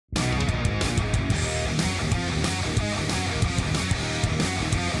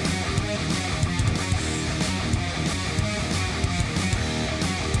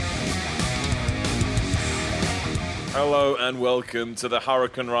Hello and welcome to the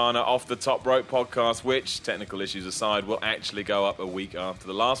Hurricane Rana Off the Top Rope podcast, which, technical issues aside, will actually go up a week after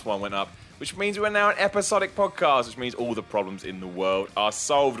the last one went up, which means we're now an episodic podcast, which means all the problems in the world are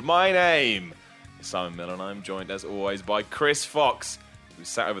solved. My name is Simon Miller, and I'm joined, as always, by Chris Fox, who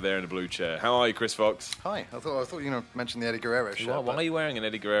sat over there in the blue chair. How are you, Chris Fox? Hi. I thought you were going to mention the Eddie Guerrero shirt. Why are you wearing an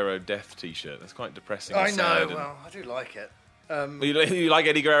Eddie Guerrero death t-shirt? That's quite depressing. I and know. sad Well, I do like it. You like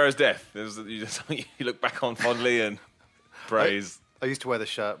Eddie Guerrero's death? You look back on fondly and praise. I used to wear the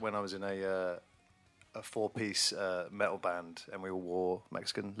shirt when I was in a four-piece metal band, and we all wore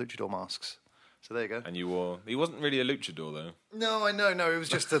Mexican luchador masks. So there you go. And he wasn't really a luchador, though. No, I know. No, it was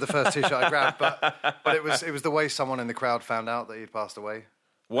just the first t-shirt I grabbed, but it was the way someone in the crowd found out that he'd passed away.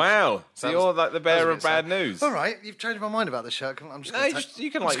 Wow. So you're like the bearer of bad news. All right, you've changed my mind about the shirt. I'm just going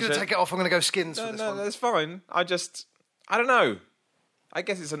to take it off. I'm going to go skins for this one. No, that's fine. I don't know. I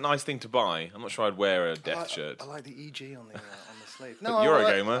guess it's a nice thing to buy. I'm not sure I'd wear a death shirt. I like the EG on the sleeve. No, you're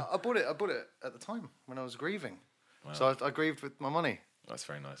a gamer. I bought it at the time when I was grieving. Wow. So I grieved with my money. That's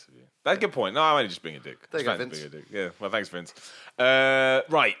very nice of you. That's a good point. No, I'm only just being a dick. There you go, Vince. Yeah, well, thanks, Vince.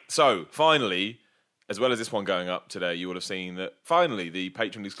 Right, so finally, as well as this one going up today, you will have seen that finally the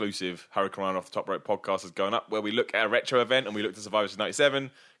Patreon exclusive Hurricane Rana Off the Top Rope podcast has gone up, where we look at a retro event and we looked at Survivor Series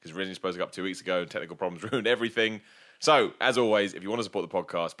 97, because originally supposed to go up 2 weeks ago and technical problems ruined everything. So, as always, if you want to support the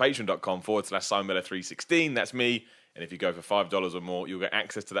podcast, patreon.com/SimonMiller316, that's me. And if you go for $5 or more, you'll get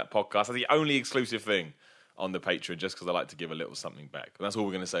access to that podcast. That's the only exclusive thing on the Patreon, just because I like to give a little something back. And that's all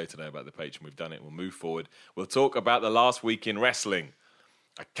we're going to say today about the Patreon. We've done it. We'll move forward. We'll talk about the last week in wrestling.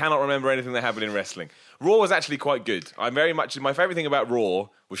 I cannot remember anything that happened in wrestling. Raw was actually quite good. My favourite thing about Raw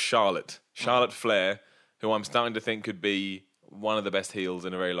was Charlotte Flair, who I'm starting to think could be one of the best heels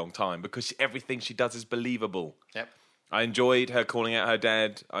in a very long time, because everything she does is believable. Yep. I enjoyed her calling out her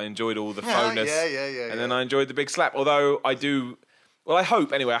dad. I enjoyed all the phonus. Yeah. And then I enjoyed the big slap. Although I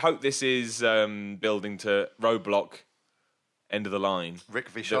hope this is building to Roadblock, end of the line. Rick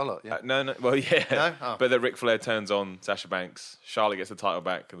v. Charlotte, yeah. No. Well, yeah. No? Oh. But that Ric Flair turns on Sasha Banks. Charlotte gets the title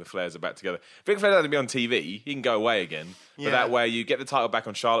back and the Flairs are back together. If Ric Flair doesn't be on TV, he can go away again. Yeah. But that way you get the title back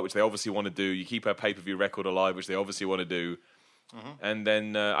on Charlotte, which they obviously want to do. You keep her pay-per-view record alive, which they obviously want to do. Mm-hmm. And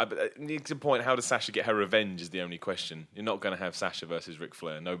then, to point, how does Sasha get her revenge is the only question. You're not going to have Sasha versus Ric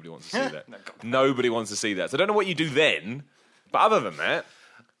Flair. Nobody wants to see that. Nobody wants to see that. So I don't know what you do then. But other than that,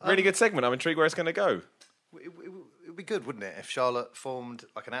 really good segment. I'm intrigued where it's going to go. It would be good, wouldn't it, if Charlotte formed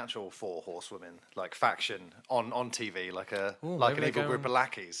like an actual four horsewomen, like faction on TV, like an evil group of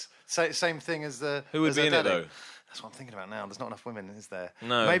lackeys. Same thing as the. Who would be in it though? That's what I'm thinking about now. There's not enough women, is there?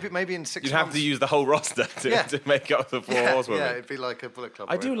 No. Maybe in 6 months. You'd have to use the whole roster to make up the four horsewomen. Yeah, it'd be like a Bullet Club.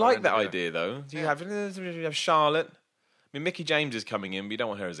 I do like that idea, though. You have Charlotte. I mean, Mickie James is coming in, but you don't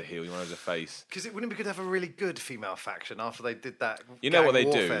want her as a heel. You want her as a face. Because it wouldn't be good to have a really good female faction after they did that. You know what they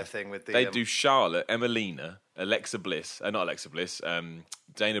do? Thing with the, they do Charlotte, Emelina, Alexa Bliss,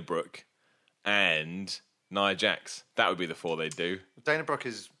 Dana Brooke, and Nia Jax. That would be the four they'd do. Dana Brooke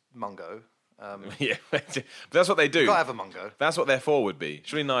is Mongo. Yeah, but that's what they do. You've got to have a Mongo. That's what their four would be.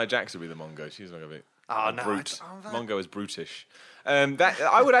 Surely Nia Jax would be the Mongo. She's not going to be. Oh, no. Brute. Mongo is brutish.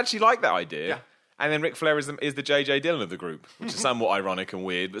 I would actually like that idea. Yeah. And then Ric Flair is the J.J. Dillon of the group, which is somewhat ironic and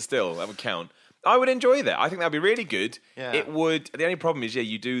weird, but still, that would count. I would enjoy that. I think that would be really good. Yeah. It would. The only problem is,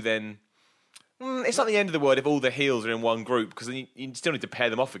 you do then. It's not the end of the world if all the heels are in one group, because then you still need to pair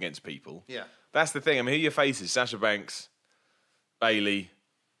them off against people. Yeah. That's the thing. I mean, who are your faces? Sasha Banks, Bayley.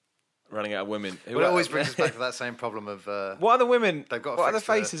 Running out of women. Well, it always brings us back to that same problem of... what other women... They've got what other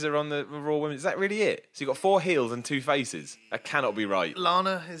faces are on the Raw Women? Is that really it? So you've got 4 heels and 2 faces. That cannot be right.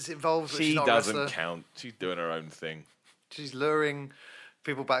 Lana is involved. She doesn't count. She's doing her own thing. She's luring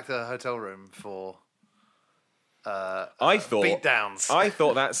people back to the hotel room for beatdowns. I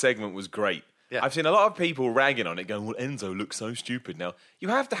thought that segment was great. Yeah. I've seen a lot of people ragging on it, going, well, Enzo looks so stupid now. You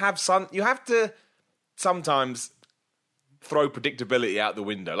have to sometimes... throw predictability out the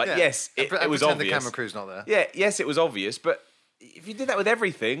window. Yes, it was obvious. The camera crew's not there. Yeah, yes, it was obvious, but if you did that with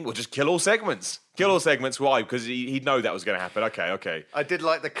everything, well, just kill all segments. Kill all segments. Why? Because he'd know that was going to happen. Okay. I did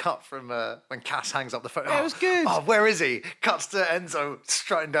like the cut from when Cass hangs up the phone. Yeah, it was good. Oh, where is he? Cuts to Enzo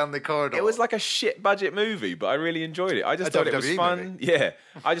strutting down the corridor. It was like a shit budget movie, but I really enjoyed it. I just thought it was fun. Movie. Yeah,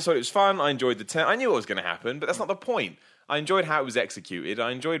 I just thought it was fun. I enjoyed the turn. I knew what was going to happen, but that's not the point. I enjoyed how it was executed.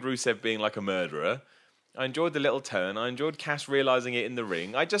 I enjoyed Rusev being like a murderer. I enjoyed the little turn. I enjoyed Cass realising it in the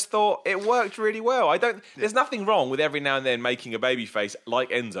ring. I just thought it worked really well. There's nothing wrong with every now and then making a babyface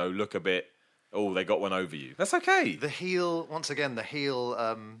like Enzo look a bit, oh, they got one over you. That's okay. The heel,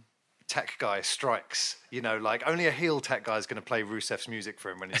 tech guy strikes. Like only a heel tech guy is going to play Rusev's music for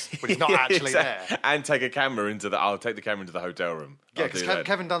him when he's not actually there. And take a camera I'll take the camera into the hotel room. Yeah, because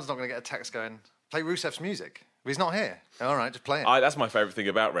Kevin Dunn's not going to get a text going, play Rusev's music. But he's not here. All right, just play it. That's my favourite thing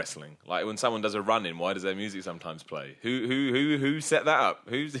about wrestling. Like when someone does a run-in, why does their music sometimes play? Who set that up?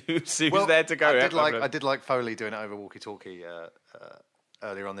 Who's there to go? I did like Foley doing it over walkie-talkie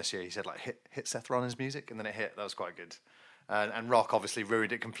earlier on this year. He said like hit Seth Rollins' music, and then it hit. That was quite good. And Rock obviously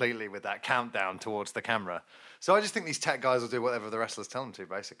ruined it completely with that countdown towards the camera. So I just think these tech guys will do whatever the wrestlers tell them to,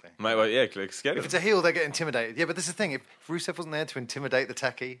 basically. Mate, well, yeah, scared if it's a heel, they get intimidated. Yeah, but this is the thing. If Rusev wasn't there to intimidate the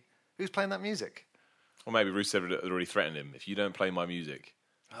techie, who's playing that music? Or maybe Rusev had already threatened him. If you don't play my music,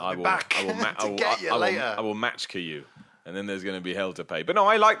 I will match you, and then there's going to be hell to pay. But no,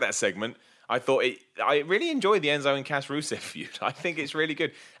 I like that segment. I really enjoyed the Enzo and Cass Rusev feud. I think it's really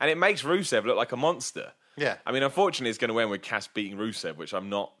good, and it makes Rusev look like a monster. Yeah. I mean, unfortunately, it's going to end with Cass beating Rusev, which I'm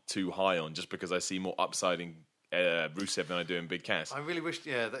not too high on, just because I see more upside in Rusev than I do in Big Cass. I really wish.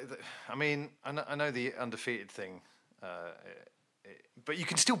 Yeah. I mean, I know the undefeated thing. But you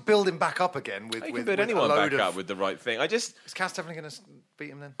can still build him back up again with. You can build anyone back up with the right thing. Is Cass definitely going to beat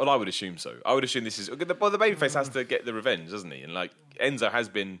him then? Well, I would assume so. I would assume this is the babyface has to get the revenge, doesn't he? And like Enzo has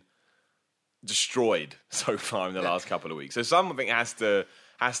been destroyed so far in the last couple of weeks, so something has to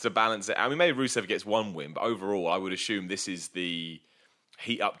balance it. I mean, maybe Rusev gets one win, but overall, I would assume this is the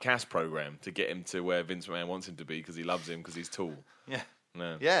heat up Cass program to get him to where Vince McMahon wants him to be because he loves him because he's tall. Yeah.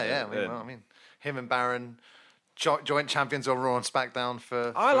 No. Yeah. I mean, him and Baron. Joint champions on Raw and SmackDown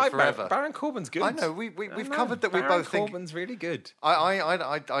for forever. Baron Corbin's good. I know we've covered that. We both think Baron Corbin's really good.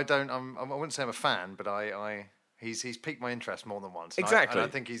 I don't. I wouldn't say I'm a fan, but he's piqued my interest more than once. Exactly. I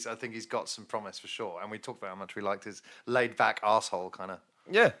think he's got some promise for sure. And we talked about how much we liked his laid back arsehole kind of.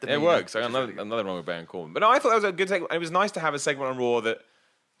 Yeah, it works. I got another wrong with Baron Corbin, but no, I thought that was a good segment. It was nice to have a segment on Raw that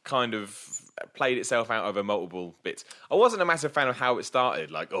kind of played itself out over multiple bits. I wasn't a massive fan of how it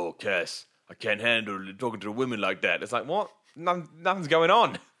started. Like, oh, Cass, I can't handle talking to a woman like that. It's like, what? Nothing's going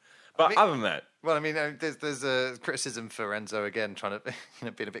on. But other than that. Well, I mean, there's a criticism for Enzo again, trying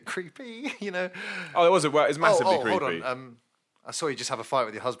to being a bit creepy, Oh, it was it's massively creepy. Hold on. I saw you just have a fight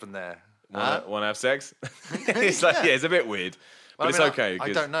with your husband there. Want to have sex? It's like, it's a bit weird. But it's okay.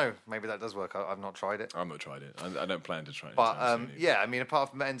 I don't know. Maybe that does work. I've not tried it. I've not tried it. I don't plan to try it. But I mean, apart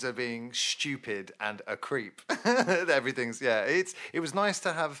from Enzo being stupid and a creep, everything's it was nice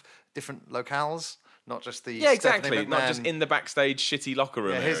to have different locales, not just the exactly, not just in the backstage shitty locker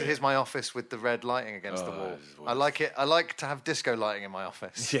room. Yeah, here's my office with the red lighting against the wall. I like it. I like to have disco lighting in my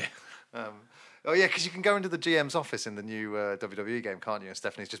office. Yeah. Because you can go into the GM's office in the new WWE game, can't you? And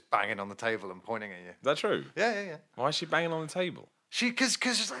Stephanie's just banging on the table and pointing at you. Is that true? Yeah. Why is she banging on the table? Because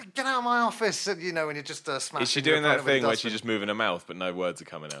she's like, get out of my office, and when you're just smashing. Is she doing that thing where she's just moving her mouth but no words are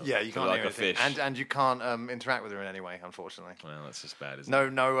coming out? Yeah, you can't like hear a anything. fish, and you can't interact with her in any way, unfortunately. Well, that's just bad, isn't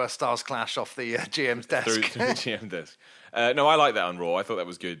it? No stars clash off the GM's desk. through the GM desk. No, I like that on Raw. I thought that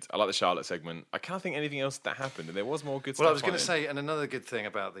was good. I like the Charlotte segment. I can't think anything else that happened, and there was more good stuff. Well, I was going to say, and another good thing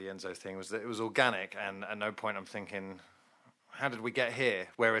about the Enzo thing was that it was organic, and at no point I'm thinking, how did we get here?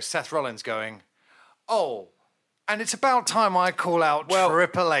 Whereas Seth Rollins going, and it's about time I call out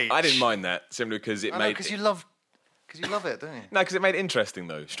Triple H. I didn't mind that simply because it made. Because you love it, don't you? No, because it made it interesting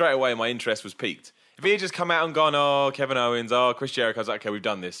though. Straight away, my interest was piqued. If he had just come out and gone, Kevin Owens, Chris Jericho, I was like, okay, we've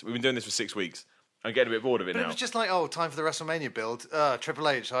done this. We've been doing this for 6 weeks. I'm getting a bit bored of it now. It was just like, time for the WrestleMania build. Triple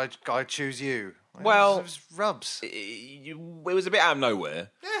H, I choose you. Well, it was rubs. It was a bit out of nowhere,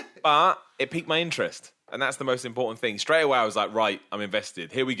 but it piqued my interest. And that's the most important thing. Straight away, I was like, right, I'm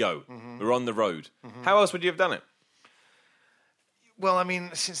invested. Here we go. Mm-hmm. We're on the road. Mm-hmm. How else would you have done it? Well, I mean,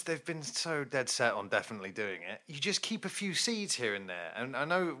 since they've been so dead set on definitely doing it, you just keep a few seeds here and there. And I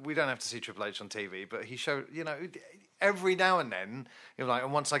know we don't have to see Triple H on TV, but he showed, every now and then, you're like,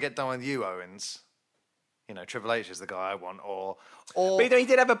 and once I get done with you, Owens, Triple H is the guy I want, or... But he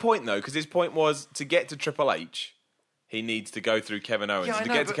did have a point, though, because his point was to get to Triple H, he needs to go through Kevin Owens. Yeah, to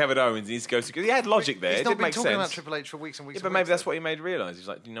get to Kevin Owens, he needs to go through... He had logic there. It did make sense. He's not been talking about Triple H for weeks and weeks. Yeah, but maybe that's what he made realise. He's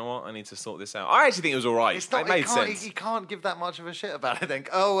like, you know what? I need to sort this out. I actually think it was all right. It made sense. He can't give that much of a shit about it. Think,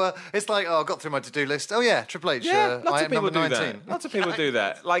 it's like, I got through my to-do list. Oh yeah, Triple H. Yeah, lots of people do that. Lots of people do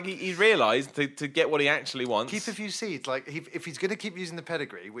that. Like he realised to get what he actually wants. Keep a few seeds. Like if he's going to keep using the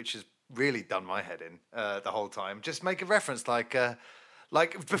pedigree, which has really done my head in the whole time, just make a reference like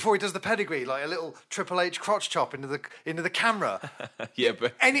before he does the pedigree, like a little Triple H crotch chop into the camera. Yeah,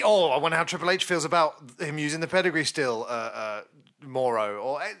 but I wonder how Triple H feels about him using the pedigree still, Moro.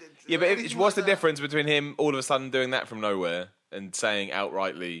 Or what's the difference between him all of a sudden doing that from nowhere and saying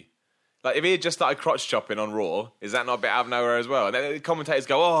outrightly, Like, if he had just started crotch chopping on Raw, is that not a bit out of nowhere as well? And then the commentators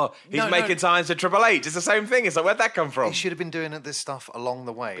go, oh, he's making signs to Triple H. It's the same thing. It's like, where'd that come from? He should have been doing this stuff along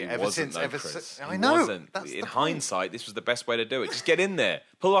the way. Chris. I know. Wasn't. In hindsight, this was the best way to do it. Just get in there.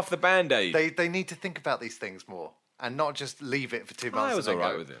 Pull off the Band-Aid. They need to think about these things more and not just leave it for 2 months. I was all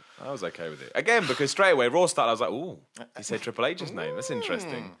right with it. I was okay with it. Again, because straight away, Raw started, I was like, ooh, he said Triple H's name. That's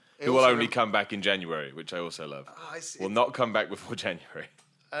interesting. Who will only come back in January, which I also love. Will not come back before January.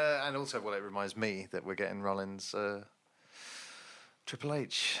 And also, well, it reminds me that we're getting Rollins, Triple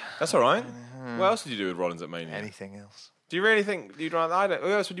H. That's all right. What else did you do with Rollins at Mania? Anything else? Do you really think you'd rather? I don't. Who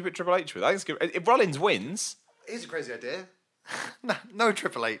else would you put Triple H with? I think it's good. If Rollins wins, Here's a crazy idea. no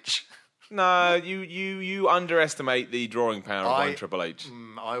Triple H. No, you underestimate the drawing power of one Triple H.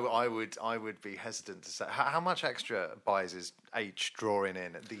 I would be hesitant to say how much extra buys is H drawing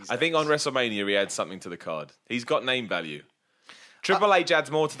in at these. I think on WrestleMania he adds something to the card. He's got name value. Triple H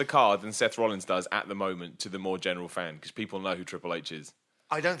adds more to the card than Seth Rollins does at the moment to the more general fan because people know who Triple H is.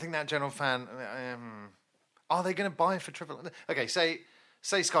 I don't think that general fan. Are they going to buy for Triple H? Okay, say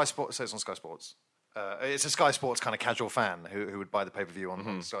Sky Sports. So it's on Sky Sports. It's a Sky Sports kind of casual fan who would buy the pay-per-view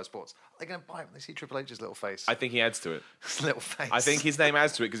on Sky Sports. Are they going to buy it when they see Triple H's little face? I think he adds to it. His little face. I think his name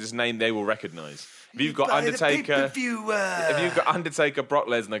adds to it because his name they will recognise. If you've got Undertaker, Brock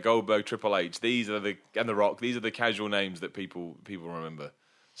Lesnar, Goldberg, Triple H, and The Rock, these are the casual names that people remember.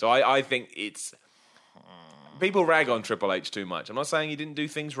 So I think it's... People rag on Triple H too much. I'm not saying he didn't do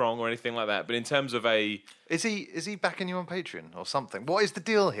things wrong or anything like that, but in terms of a... Is he backing you on Patreon or something? What is the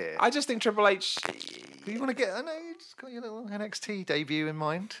deal here? I just think Triple H... Do you want to get... I know you just got your little NXT debut in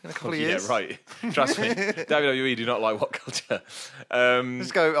mind in a couple of years. Yeah, right. Trust me. WWE do not like what culture.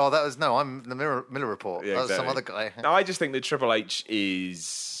 Let's go, that was... No, I'm the Miller Report. Yeah, that was some other guy. No, I just think that Triple H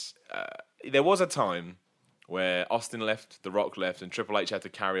is... there was a time where Austin left, The Rock left, and Triple H had to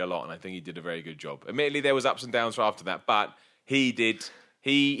carry a lot, and I think he did a very good job. Admittedly, there was ups and downs after that, but he did.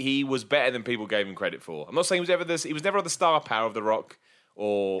 He was better than people gave him credit for. I'm not saying he was never on the star power of The Rock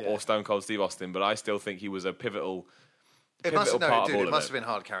or Stone Cold Steve Austin, but I still think he was a pivotal part of all of it. It must have been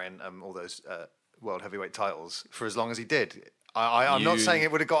hard carrying all those world heavyweight titles for as long as he did. I'm not saying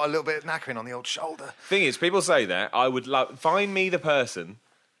it would have got a little bit knackering on the old shoulder. Thing is, people say that. I would find me the person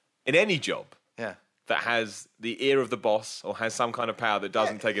in any job. Yeah. That has the ear of the boss or has some kind of power that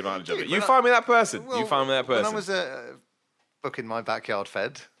doesn't take advantage of it. You find me that person. When I was booking my backyard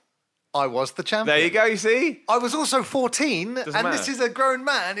fed, I was the champion. There you go, you see? I was also 14, this is a grown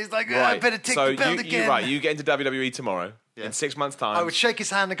man. He's like, I better take the belt again. You get into WWE tomorrow. Yeah. In 6 months' time. I would shake his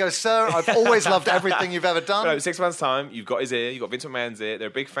hand and go, sir, I've always loved everything you've ever done. No, 6 months' time, you've got his ear, you've got Vince McMahon's ear, they're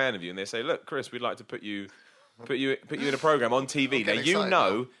a big fan of you, and they say, look, Chris, we'd like to put you in a program on TV.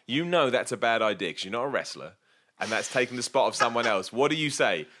 Now you know that's a bad idea because you're not a wrestler, and that's taking the spot of someone else. What do you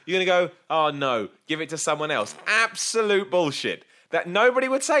say? You're going to go, oh no, give it to someone else. Absolute bullshit. That nobody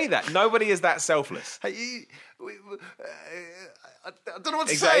would say that. Nobody is that selfless. I don't know what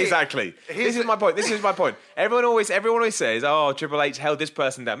to say. Exactly. This is my point. Everyone always says, oh, Triple H held this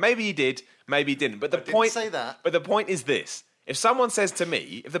person down. Maybe he did, maybe he didn't. But didn't say that. But the point is this. If someone says to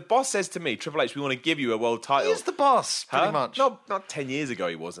me, if the boss says to me, Triple H, we want to give you a world title. He's the boss, pretty much. Not 10 years ago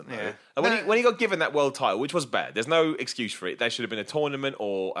he wasn't, though. Yeah. When he got given that world title, which was bad, there's no excuse for it. There should have been a tournament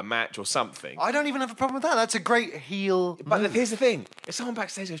or a match or something. I don't even have a problem with that. That's a great heel But move. Here's the thing. If someone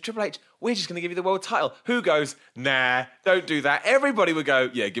backstage goes, Triple H, we're just going to give you the world title. Who goes, nah, don't do that. Everybody would go,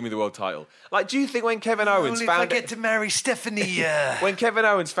 yeah, give me the world title. Like, do you think when Kevin Owens Only if I get to marry Stephanie. When Kevin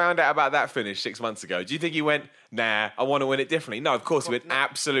Owens found out about that finish 6 months ago, do you think he went, nah, I want to win it differently? No, of course he went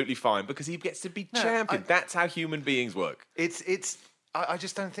absolutely fine because he gets to be champion. That's how human beings work. I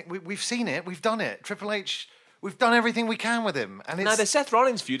just don't think we've seen it. We've done it. Triple H, we've done everything we can with him. And the Seth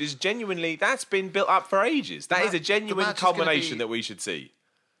Rollins feud is genuinely, that's been built up for ages. That is a genuine culmination that we should see.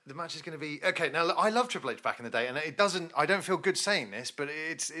 The match is going to be okay. Now I love Triple H back in the day, and it doesn't. I don't feel good saying this, but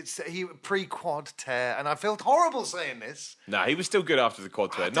he pre-quad tear, and I felt horrible saying this. No, he was still good after the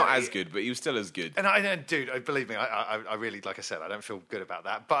quad tear. Not as good, but he was still as good. And dude, believe me, I really, like I said, I don't feel good about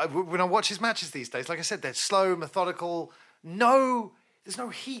that. But when I watch his matches these days, like I said, they're slow, methodical. There's no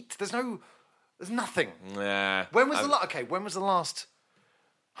heat. There's nothing. Nah. When was the last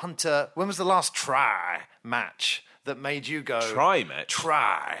Hunter? When was the last try match that made you go... Try match?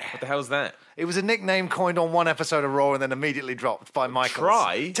 Try. What the hell's that? It was a nickname coined on one episode of Raw and then immediately dropped by Michaels.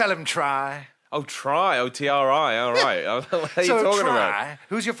 Try? Tell him try. Oh, try. Oh, T-R-I. All right. What are you talking about?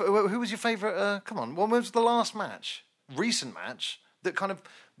 Who was your favourite... come on. When was the last match? Recent match that kind of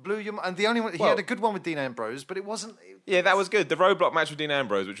blew your mind? And the only one, he had a good one with Dean Ambrose, but it wasn't... Yeah, that was good. The roadblock match with Dean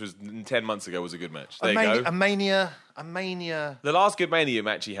Ambrose, which was 10 months ago, was a good match. There you go. A Mania. The last good Mania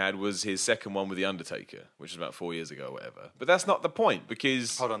match he had was his second one with The Undertaker, which was about 4 years ago or whatever. But that's not the point,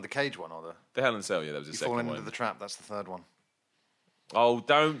 because... Hold on, the cage one, or the Hell in a Cell, yeah, that was his second one. You've fallen into the trap, that's the third one. Oh,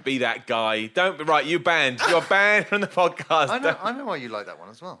 don't be that guy. Don't be... Right, you're banned. You're banned from the podcast. I know why you like that one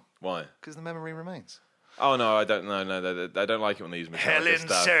as well. Why? Because the memory remains. Oh, no, I don't know. No, I don't like it when they use Metallica Hell in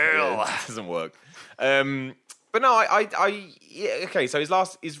stuff. Cell. It doesn't work. But no, yeah, okay, so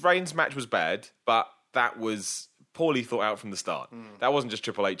his Reigns match was bad, but that was poorly thought out from the start. That wasn't just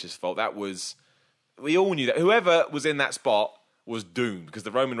Triple H's fault. We all knew that whoever was in that spot was doomed, because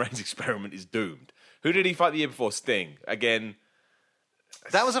the Roman Reigns experiment is doomed. Who did he fight the year before? Sting. Again...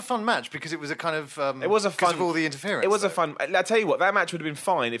 That was a fun match because it was a kind of... it was a fun... Because of all the interference. It was a fun... I'll tell you what, that match would have been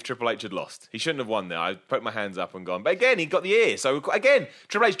fine if Triple H had lost. He shouldn't have won there. I put my hands up and gone. But again, he got the ear. So again,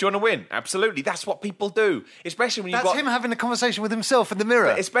 Triple H, do you want to win? Absolutely. That's what people do. Especially when you've got... That's him having a conversation with himself in the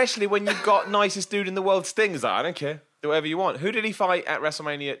mirror. Especially when you've got nicest dude in the world, Sting. He's like, I don't care. Do whatever you want. Who did he fight at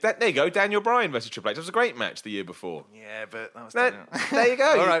WrestleMania? There you go, Daniel Bryan versus Triple H. That was a great match the year before. Yeah, but that was... There you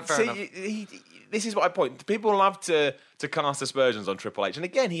go. All right, fair enough. This is what I point. People love to cast aspersions on Triple H, and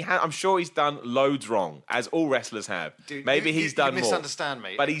again, I'm sure he's done loads wrong, as all wrestlers have. Dude, Maybe he's done more. You misunderstand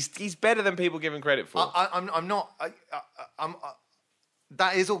me, but he's better than people give him credit for. I'm not.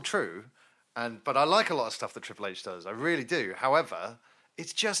 That is all true, but I like a lot of stuff that Triple H does. I really do. However,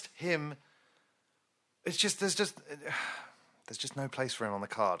 it's just him. It's just there's just no place for him on the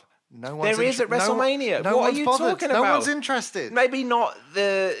card. No one's there is at WrestleMania. No what one's are you bothered. talking about? No one's interested. Maybe not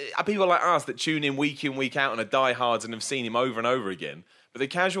the people like us that tune in, week out and are diehards and have seen him over and over again. But the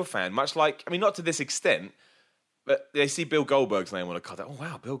casual fan, much like, I mean, not to this extent, but they see Bill Goldberg's name on a card. Oh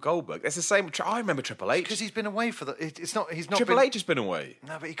wow, Bill Goldberg. That's the same. I remember Triple H because he's been away for the. It's not. He's not. Triple H has been away.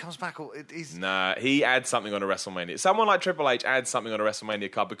 No, but he comes back. He adds something on a WrestleMania. Someone like Triple H adds something on a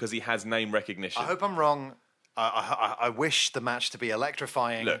WrestleMania card because he has name recognition. I hope I'm wrong. I wish the match to be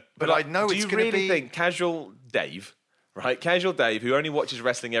electrifying. Look, but I know it's going to be... Do you really think casual Dave, right? Casual Dave, who only watches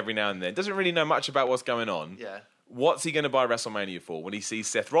wrestling every now and then, doesn't really know much about what's going on. Yeah. What's he going to buy WrestleMania for when he sees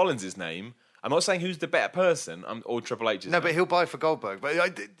Seth Rollins' name? I'm not saying who's the better person or Triple H's name. No, but he'll buy for Goldberg.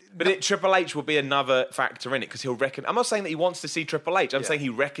 Triple H will be another factor in it because he'll reckon. I'm not saying that he wants to see Triple H. I'm saying he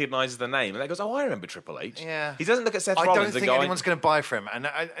recognises the name and that goes, oh, I remember Triple H. Yeah. He doesn't look at Seth Rollins. I don't think anyone's going to buy for him,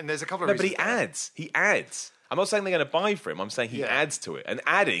 and there's a couple of reasons. No, but he adds. I'm not saying they're going to buy for him. I'm saying he adds to it, and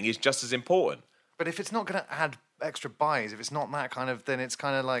adding is just as important. But if it's not going to add extra buys, if it's not that kind of, then it's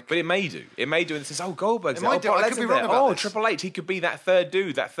kind of like... But it may do. It may do, and it says, oh, Goldberg's there. I could be wrong about this. Triple H, he could be that third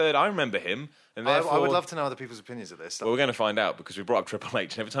dude, I remember him. And therefore, I would love to know other people's opinions of this. Well, we're going to find out because we brought up Triple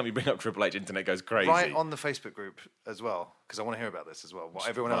H, and every time you bring up Triple H, internet goes crazy. Right on the Facebook group as well, because I want to hear about this as well, what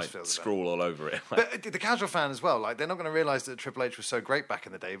everyone else feels about it. Scroll all over it. But the casual fan as well, like, they're not going to realise that Triple H was so great back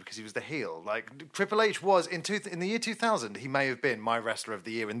in the day because he was the heel. Like, Triple H was, in the year 2000, he may have been my wrestler of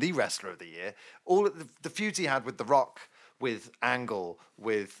the year and the wrestler of the year. All the feuds he had with The Rock, with Angle,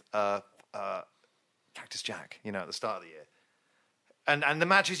 with Cactus Jack, at the start of the year. And the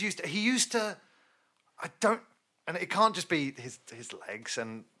matches he used to, and it can't just be his legs,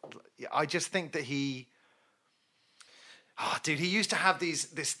 and I just think that he used to have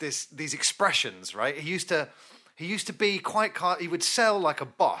these expressions, right? He used to be quite, he would sell like a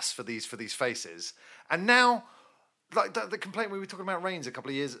boss for these faces, and now, like the complaint we were talking about Reigns a couple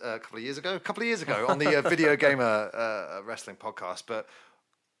of years ago on the Video Gamer wrestling podcast, but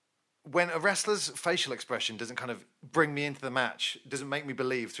when a wrestler's facial expression doesn't kind of bring me into the match, doesn't make me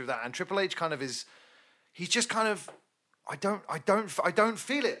believe through that, and Triple H kind of is, he's just kind of, I don't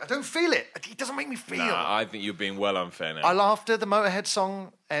feel it. I don't feel it. He doesn't make me feel. Nah, I think you're being well unfair now. I laughed at the Motorhead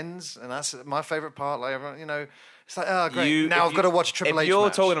song ends, and that's my favourite part. Like, it's like, oh great, now I've got to watch a Triple H match. If you're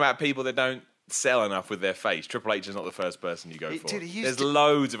talking about people that don't sell enough with their face, Triple H is not the first person you go for. Dude, there's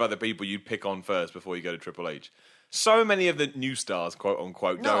loads of other people you'd pick on first before you go to Triple H. So many of the new stars, quote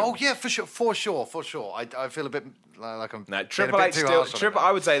unquote, don't. Oh yeah, for sure. I feel a bit like I'm. Now, Triple H still.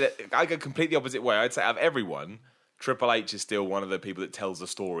 I would say that I go completely opposite way. I'd say out of everyone, Triple H is still one of the people that tells the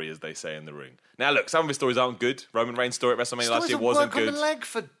story, as they say in the ring. Now, look, some of his stories aren't good. Roman Reigns' story at WrestleMania last year wasn't good. On the leg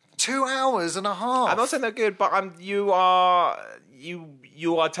for 2 hours and a half. I'm not saying they're good, but you are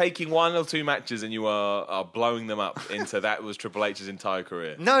taking one or two matches and you are blowing them up into that was Triple H's entire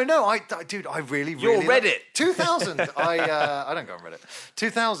career. No, dude, I really. You're Reddit. 2000. I don't go on Reddit.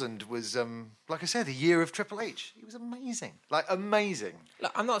 2000 was, like I said, the year of Triple H. He was amazing, like amazing.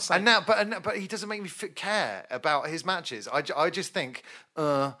 Look, I'm not saying. And now, but he doesn't make me care about his matches. I just think,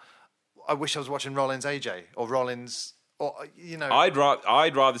 I wish I was watching Rollins AJ or Rollins or you know, I'd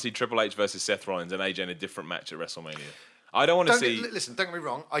rather see Triple H versus Seth Rollins and AJ in a different match at WrestleMania. I don't want to see. Listen, don't get me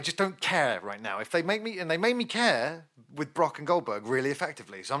wrong. I just don't care right now. If they make me, and they made me care with Brock and Goldberg really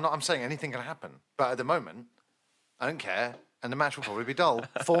effectively. So I'm saying anything can happen. But at the moment, I don't care, and the match will probably be dull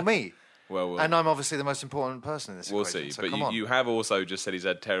for me. Well, and I'm obviously the most important person in this we'll equation. see. So But you have also just said he's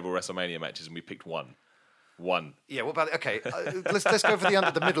had terrible WrestleMania matches, and we picked one. Yeah. What about okay? Let's go for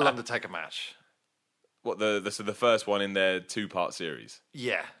the middle Undertaker match. What the first one in their 2-part series?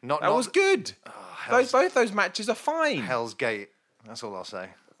 Yeah, That was good. Both those matches are fine. Hell's Gate. That's all I'll say.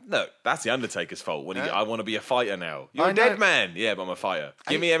 No, that's the Undertaker's fault. When I want to be a fighter now. You're I a dead know. man. Yeah, but I'm a fighter.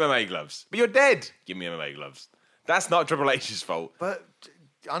 Give me MMA gloves. But you're dead. Give me MMA gloves. That's not Triple H's fault. But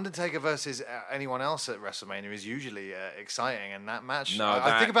Undertaker versus anyone else at WrestleMania is usually exciting, and that match. No,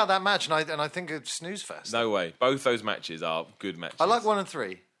 I think about that match, and I think it's snooze fest. No way. Both those matches are good matches. I like 1 and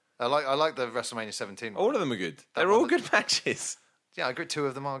 3. I like the WrestleMania 17 one. All of them are good. They're all good matches. Yeah, I agree. 2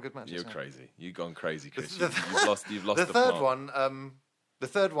 of them are good matches. You're yeah. crazy. You've gone crazy, Chris. The- You've lost The the third plot. one, the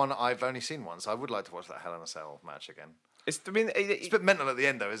third one, I've only seen once. I would like to watch that Hell in a Cell match again. It's It's a bit mental at the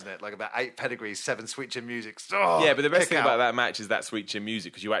end, though, isn't it? Like about 8 pedigrees, 7 sweet chin music. Oh, yeah, but the best kick thing out. about that match is that sweet chin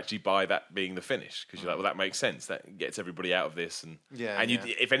music because you actually buy that being the finish because you're like, well, that makes sense. That gets everybody out of this, and Yeah, and yeah.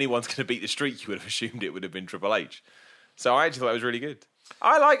 if anyone's going to beat the streak, you would have assumed it would have been Triple H. So I actually thought it was really good.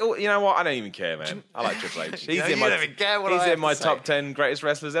 I like, you know what? I don't even care, man. I like Triple H. He's You in don't my even care what he's I have in my to top say. 10 greatest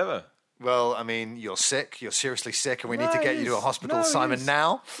wrestlers ever. Well, I mean, you're sick. You're seriously sick, and we need No, to get he you to a is. hospital, No, he Simon, is.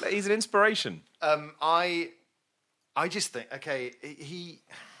 now. He's an inspiration. I just think, okay,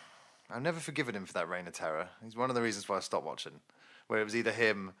 I've never forgiven him for that Reign of Terror. He's one of the reasons why I stopped watching, where it was either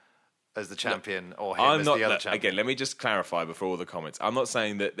him as the champion or him as the other champion. Again, let me just clarify before all the comments. I'm not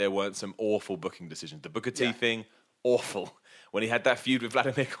saying that there weren't some awful booking decisions. The Booker T Yeah. thing, awful. When he had that feud with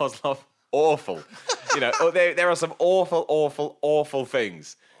Vladimir Kozlov, awful. There are some awful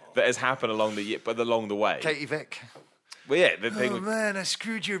things that has happened along the way. Katie Vick. Well, yeah, the thing. Oh with, man, I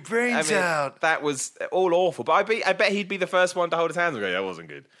screwed your I brains mean, out. that was all awful. But I bet he'd be the first one to hold his hands and go, "Yeah, that wasn't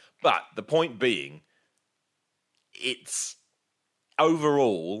good." But the point being, it's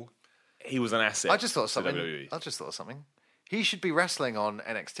overall he was an asset. I just thought of to something. WWE. I just thought of something. He should be wrestling on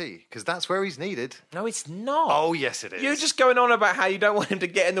NXT because that's where he's needed. No, it's not. Oh yes, it is. You're just going on about how you don't want him to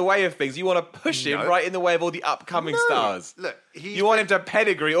get in the way of things. You want to push him No. right in the way of all the upcoming No. stars. Look, You want him to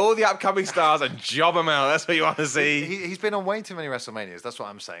pedigree all the upcoming stars and job them out. That's what you want to see. He's been on way too many WrestleManias. That's what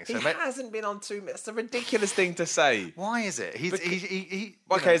I'm saying. So He hasn't been on too many. That's a ridiculous thing to say. why is it? He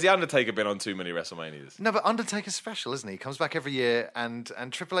Okay, has The Undertaker been on too many WrestleManias? No, but Undertaker's special, isn't he? He comes back every year, and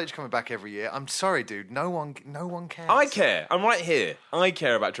Triple H coming back every year. I'm sorry, dude. No one cares. I care. I'm right here. I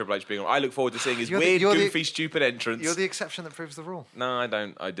care about Triple H being on. I look forward to seeing his You're the- weird, you're the- goofy, stupid entrance. You're the exception that proves the rule. No, I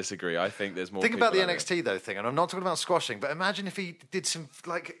don't. I disagree. I think there's more Think about the people out NXT though thing, and I'm not talking about squashing, but imagine if he did some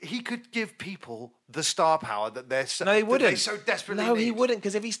he could give people the star power that they're so, there. No, he that wouldn't. they so desperately No, need. he wouldn't,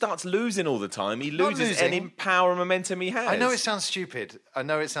 because if he starts losing all the time, he Not loses any losing. power and momentum he has. I know it sounds stupid. I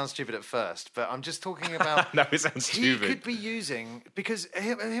know it sounds stupid at first, but I'm just talking about. No, it sounds He stupid. could be using because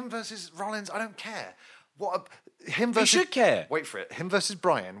him versus Rollins. I don't care. Him versus should care. Wait for it. Him versus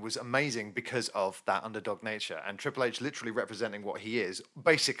Bryan was amazing because of that underdog nature, and Triple H literally representing what he is,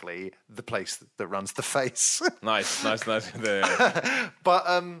 basically the place that runs the face. Nice. There.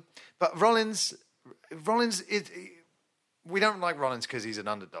 But Rollins is. We don't like Rollins because he's an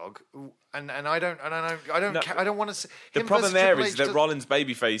underdog, and I don't want to. The problem there is that Rollins'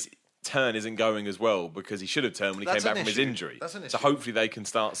 babyface turn isn't going as well because he should have turned when he That's came back an from his issue. injury. That's an So issue. hopefully they can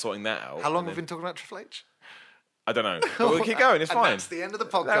start sorting that out. How long and have we then- been talking about Triple H? I don't know. But we'll keep going. It's And fine. that's the end of the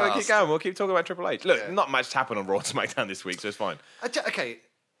No, we'll podcast. keep going. We'll keep talking about Triple H. Look, Yeah. not much happened on Raw and SmackDown this week, so it's fine. Okay,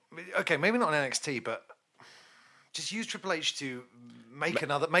 maybe not on NXT, but just use Triple H to make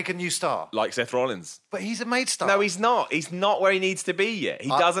a new star. Like Seth Rollins. But he's a made star. No, he's not. He's not where he needs to be yet. He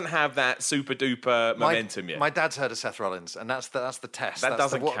doesn't have that super duper momentum yet. My dad's heard of Seth Rollins, and that's the test. That That's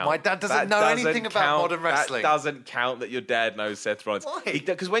doesn't the, count. My dad doesn't That know doesn't anything about count. modern wrestling. That doesn't count that your dad knows Seth Rollins. Why?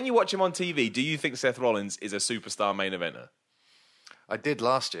 Because when you watch him on TV, do you think Seth Rollins is a superstar main eventer? I did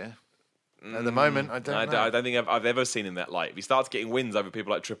last year. At the moment, I don't know. I don't think I've ever seen him that light. If he starts getting wins over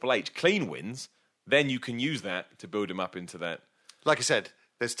people like Triple H, clean wins, then you can use that to build him up into that. Like I said,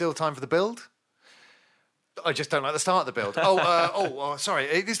 there's still time for the build. I just don't like the start of the build. Oh, sorry.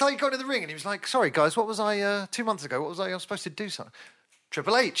 It's like he got in the ring and he was like, sorry, guys, what was I, 2 months ago, what was I supposed to do something?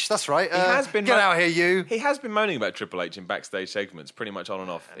 Triple H, that's right. He has been get out here, you. He has been moaning about Triple H in backstage segments, pretty much on and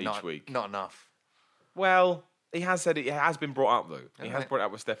off each week. Not enough. Well, he has said it has been brought up though. He has Alright. brought it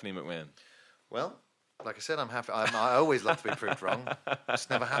up with Stephanie McMahon. Well, like I said, I'm happy. I always love to be proved wrong. It's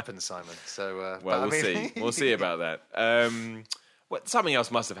never happened, Simon. So, well, we'll see. We'll see about that. Something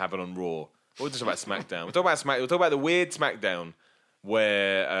else must have happened on Raw. We'll just talk about SmackDown. We'll talk about SmackDown. We'll talk about the weird SmackDown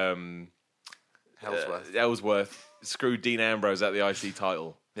where Ellsworth screwed Dean Ambrose out of the IC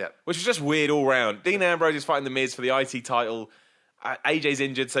title. Yeah, which was just weird all round. Dean Ambrose is fighting the Miz for the IC title. AJ's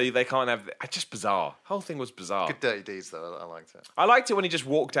injured, so they can't have. Just bizarre. The whole thing was bizarre. Good dirty deeds, though. I liked it. I liked it when he just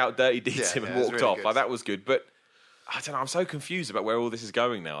walked out, dirty deeds him, and walked really off. good. Like, that was good, but I don't know. I'm so confused about where all this is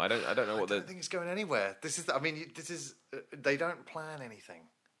going now. I don't know what I don't think it's going anywhere. This is. I mean, this is. They don't plan anything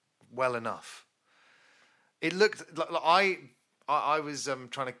well enough. It looked like I was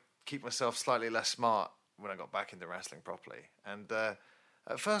trying to keep myself slightly less smart when I got back into wrestling properly, and.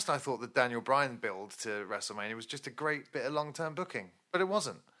 At first, I thought the Daniel Bryan build to WrestleMania was just a great bit of long-term booking, but it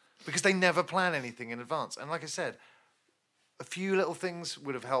wasn't, because they never plan anything in advance. And like I said, a few little things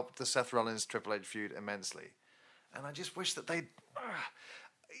would have helped the Seth Rollins Triple H feud immensely. And I just wish that they're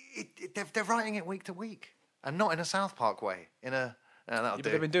writing it week to week, and not in a South Park way. But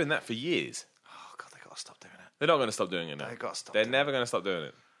they've been doing that for years. Oh God, they got to stop doing it. They're not going to stop doing it now. They got to stop. They're never going to stop doing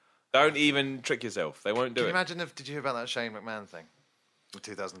it. Don't even trick yourself. They won't do it. Can you imagine did you hear about that Shane McMahon thing? In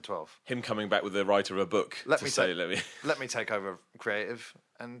 2012, him coming back with the writer of a book let me take over creative,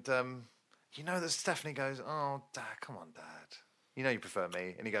 and that Stephanie goes, "Oh, Dad, come on, Dad, you prefer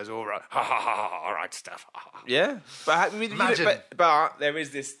me," and he goes, "All right, ha ha ha, all right, Steph." Yeah, but imagine. But there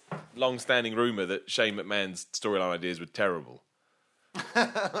is this long-standing rumor that Shane McMahon's storyline ideas were terrible. Okay,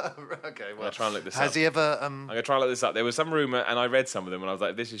 well, I'm gonna try and look this up. Has he ever? I'm gonna try and look this up. There was some rumor, and I read some of them, and I was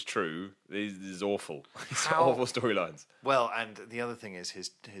like, "This is true. This is awful. These are awful storylines." Well, and the other thing is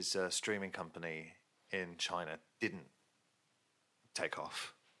his streaming company in China didn't take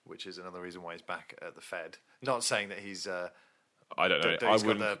off, which is another reason why he's back at the Fed. Not saying that he's. I don't know. He's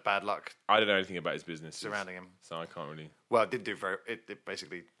got the bad luck. I don't know anything about his business surrounding him, so I can't really. Well, it did do very. It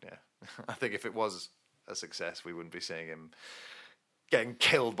basically, yeah. I think if it was a success, we wouldn't be seeing him getting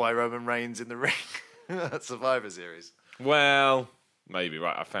killed by Roman Reigns in the ring at Survivor Series. Well, maybe.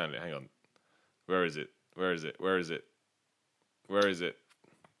 Right, I found it. Hang on. Where is it? Where is it? Where is it? Where is it?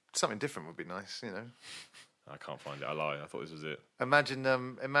 Something different would be nice, I can't find it. I lie. I thought this was it. Imagine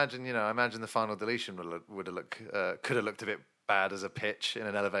the final deletion could have looked a bit bad as a pitch in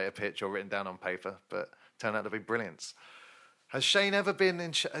an elevator pitch or written down on paper, but turned out to be brilliance. Has Shane ever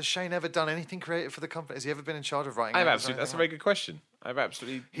done anything creative for the company? Has he ever been in charge of writing? That's a very good question. I've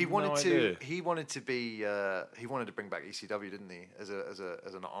absolutely He wanted idea. to bring back ECW, didn't he? As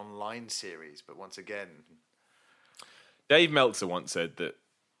an online series, but once again, Dave Meltzer once said that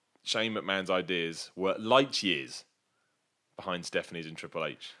Shane McMahon's ideas were light years behind Stephanie's and Triple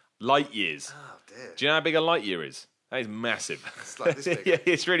H. Light years. Oh dear. Do you know how big a light year is? That is massive. It's like this big. Yeah,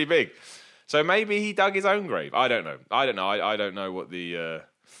 it's really big. So maybe he dug his own grave. I don't know. I don't know what the.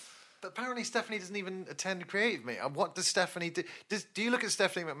 But apparently Stephanie doesn't even attend creative meet. What does Stephanie do? Do you look at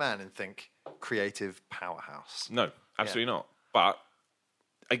Stephanie McMahon and think creative powerhouse? No, absolutely not. But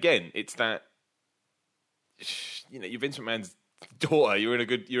again, it's that you're Vince McMahon's daughter. You're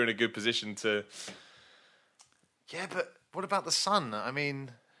in a good position to. Yeah, but what about the son? I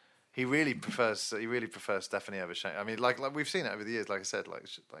mean, he really prefers Stephanie over Shane. I mean, like we've seen it over the years. Like I said, like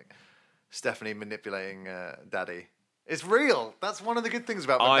Stephanie manipulating Daddy. It's real. That's one of the good things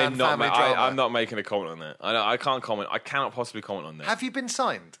about McMahon family drama. I'm not making a comment on that. I can't comment. I cannot possibly comment on that. Have you been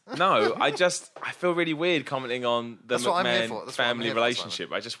signed? No, I feel really weird commenting on the McMahon family relationship.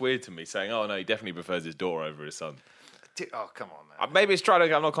 For, it's just weird to me saying, "Oh no, he definitely prefers his daughter over his son." Oh come on, man. Maybe it's trying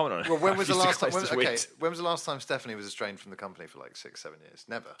to. I'm not commenting on it. Well, when was the last time? When was the last time Stephanie was estranged from the company for like 6-7 years?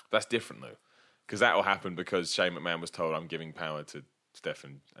 Never. That's different though, because that will happen because Shane McMahon was told, "I'm giving power to Steph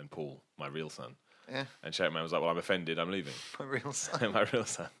and Paul, my real son." Yeah. And Shane McMahon was like, "Well, I'm offended. I'm leaving." My real son. My real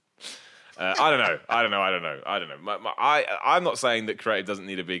son. I don't know. I'm not saying that creative doesn't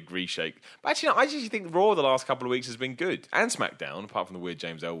need a big reshake, but actually, I actually think Raw the last couple of weeks has been good, and SmackDown, apart from the weird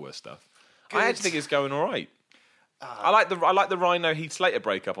James Ellsworth stuff. Good. I actually think it's going all right. I like the Rhino Heath Slater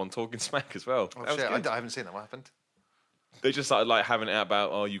breakup on Talking Smack as well. Oh, shit. I haven't seen that. What happened? They just started like having it out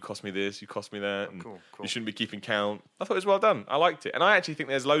about, "Oh, you cost me this, you cost me that, and cool. You shouldn't be keeping count." I thought it was well done. I liked it, and I actually think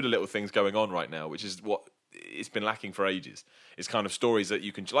there's a load of little things going on right now, which is what it's been lacking for ages. It's kind of stories that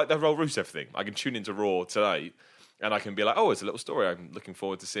you can, like the whole Rusev thing. I can tune into Raw today, and I can be like, "Oh, it's a little story. I'm looking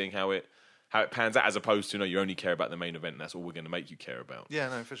forward to seeing how it pans out," as opposed to, "No, you only care about the main event, and that's all we're going to make you care about." Yeah,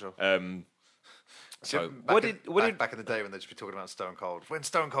 no, for sure. So back in the day when they'd just be talking about Stone Cold. When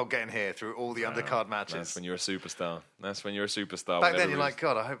Stone Cold getting here through all the undercard matches. That's when you're a superstar. Back then you're like,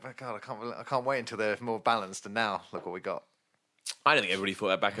 God, I can't wait until they're more balanced. And now look what we got. I don't think everybody thought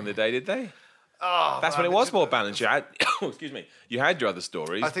that back in the day, did they? That's when it was more balanced. You had, excuse me, you had your other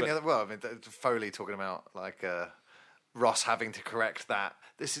stories. I think. Foley talking about like Ross having to correct that.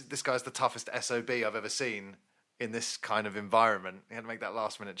 This guy's the toughest SOB I've ever seen in this kind of environment. He had to make that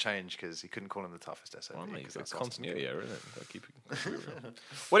last minute change because he couldn't call him the toughest SOB. Well, mate, it's continuity error, isn't it? Keep it.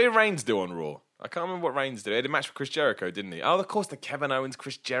 What did Reigns do on Raw? I can't remember what Reigns did. He had a match with Chris Jericho, didn't he? Oh, of course, the Kevin Owens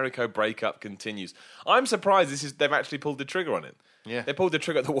Chris Jericho breakup continues. I'm surprised they've actually pulled the trigger on it. Yeah, they pulled the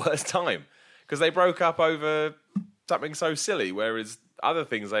trigger at the worst time because they broke up over something so silly, whereas other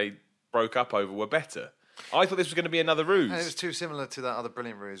things they broke up over were better. I thought this was going to be another ruse. And it was too similar to that other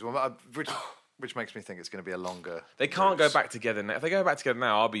brilliant ruse. Well, which makes me think it's going to be a longer. They can't go back together now. If they go back together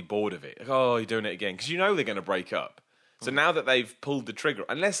now, I'll be bored of it. Like, oh, you're doing it again because you know they're going to break up. So now that they've pulled the trigger,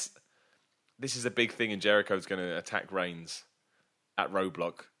 unless this is a big thing and Jericho's going to attack Reigns at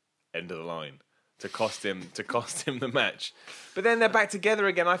Roadblock, end of the line, to cost him the match. But then they're back together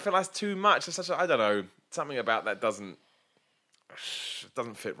again. I feel that's too much. It's I don't know, something about that doesn't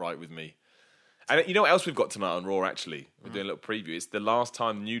fit right with me. And you know what else we've got tonight on Raw, actually? We're doing a little preview. It's the last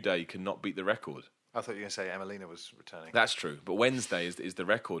time New Day cannot beat the record. I thought you were going to say Emelina was returning. That's true. But Wednesday is the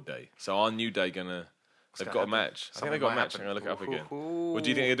record day. So our New Day they've got a match. I think they've got a match. I'm going to look it up again. What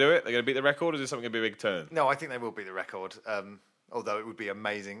do you think they're going to do it? They're going to beat the record, or is it something going to be a big turn? No, I think they will beat the record. Although it would be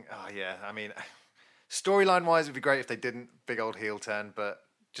amazing. Oh, yeah. I mean, storyline-wise, it would be great if they didn't. Big old heel turn, but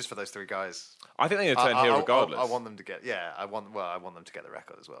just for those three guys. I think they're going to turn heel regardless. I want them to get... Yeah, I want them to get the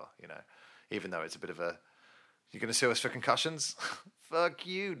record as well, you know. Even though it's a bit of a... You're going to sue us for concussions? Fuck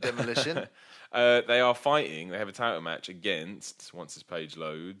you, Demolition. They are fighting. They have a title match against, once this page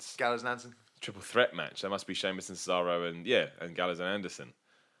loads... Gallows and Anderson. Triple threat match. That must be Sheamus and Cesaro and Gallows and Anderson.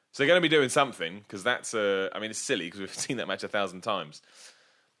 So they're going to be doing something, because that's... it's silly, because we've seen that match 1,000 times.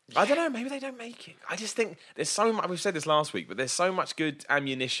 I don't know, maybe they don't make it. I just think there's so much... We've said this last week, but there's so much good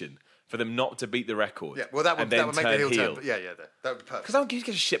ammunition for them not to beat the record. Yeah, well, that would make the heel turn. But yeah, that would be perfect. Because I don't give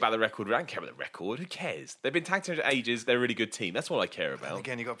a shit about the record. I don't care about the record. Who cares? They've been tag team for ages. They're a really good team. That's all I care about. And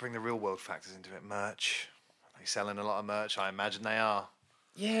again, you've got to bring the real world factors into it. Merch. Are they selling a lot of merch? I imagine they are.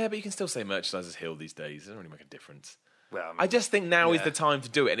 Yeah, but you can still say merchandise is heel these days. It doesn't really make a difference. Well, I just think now is the time to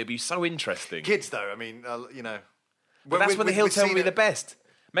do it, and it'd be so interesting. Kids, though, I mean, you know... But that's when the heel turn will be the best.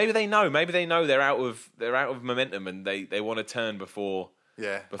 Maybe they know. Maybe they know they're out of momentum, and they want to turn before...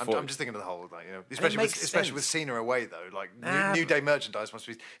 Yeah, I'm just thinking of the whole, like, you know, especially with Cena away though. Like New Day merchandise must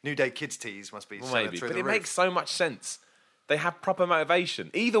be New Day kids tees must be maybe, but it makes so much sense. They have proper motivation.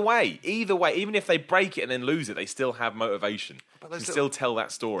 Either way, even if they break it and then lose it, they still have motivation. But they can still tell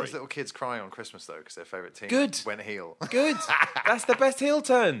that story. Those little kids cry on Christmas though because their favourite team went heel. Good. That's the best heel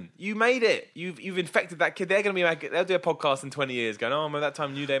turn. You made it. You've infected that kid. They'll do a podcast in 20 years going, oh man, that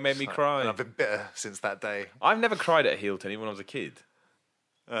time New Day made me cry. And I've been bitter since that day. I've never cried at a heel turn even when I was a kid.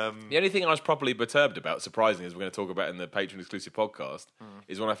 The only thing I was properly perturbed about, surprisingly, as we're going to talk about in the Patreon exclusive podcast,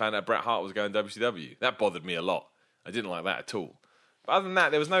 is when I found out Bret Hart was going WCW. That bothered me a lot. I didn't like that at all. But other than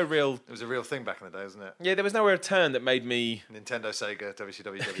that, there was no real... It was a real thing back in the day, wasn't it? Yeah, there was no real turn that made me... Nintendo, Sega,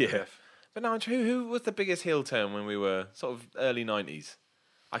 WCW, WWF. Yeah. But no, who was the biggest heel turn when we were sort of early 90s?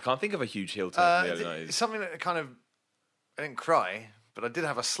 I can't think of a huge heel turn in the early 90s. Something that kind of... I didn't cry, but I did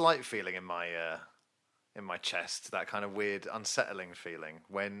have a slight feeling in my chest, that kind of weird, unsettling feeling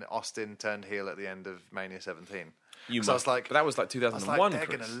when Austin turned heel at the end of Mania 17. I was like, but that was like 2001. They're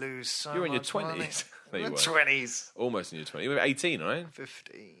going to lose so much. You're in your 20s. There you were. 20s. Almost in your 20s. You were 18, right?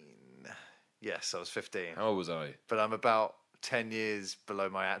 15. Yes, I was 15. How old was I? But I'm about 10 years below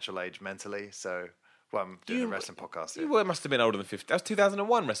my actual age mentally. So, I'm doing a wrestling podcast here. You must have been older than 15. That was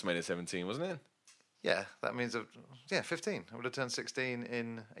 2001 WrestleMania 17, wasn't it? Yeah, that means 15. I would have turned 16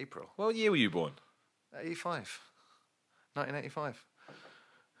 in April. What year were you born? 1985.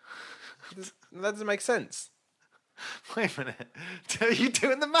 That doesn't make sense. Wait a minute. Are you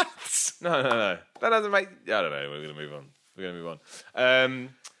doing the maths? No. That doesn't make... I don't know. We're going to move on.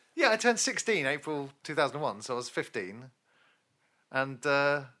 Yeah, I turned 16 April 2001, so I was 15. And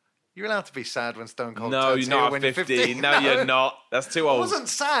you're allowed to be sad when Stone Cold turns heel when you're 15. No, you're not. That's too old. I wasn't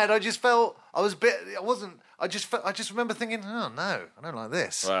sad. I just felt... I just remember thinking, oh no, I don't like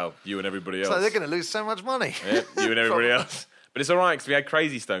this. Well, you and everybody else. So they're going to lose so much money. Yeah, you and everybody else. But it's all right because we had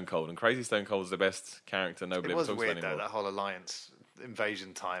Crazy Stone Cold, and Crazy Stone Cold was the best character nobody ever talks about anymore. It was weird, though, that whole Alliance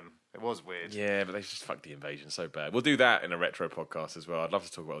invasion time. It was weird. Yeah, but they just fucked the invasion so bad. We'll do that in a retro podcast as well. I'd love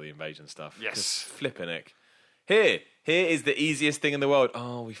to talk about all the invasion stuff. Yes. Just flipping it. Here is the easiest thing in the world.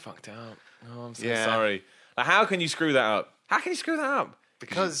 Oh, we fucked up. Oh, I'm so sorry. Like, how can you screw that up?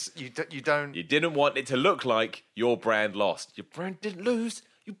 Because you don't... You didn't want it to look like your brand lost. Your brand didn't lose.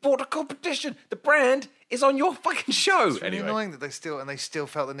 You bought a competition. The brand is on your fucking show. It's really annoying that they still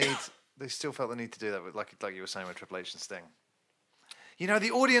felt the need they still felt the need to do that, with, like you were saying with Triple H and Sting. You know,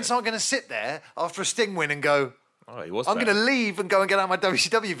 the audience aren't going to sit there after a Sting win and go, Oh, he was I'm bad. going to leave and go and get out my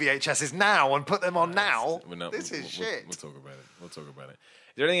WCW VHSs now and put them on now. This is shit. We'll talk about it. We'll talk about it.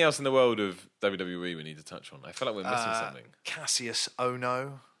 Is there anything else in the world of WWE we need to touch on? I feel like we're missing something. Cassius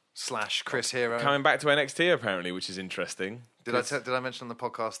Ono / Chris Hero. Coming back to NXT, apparently, which is interesting. Did I mention on the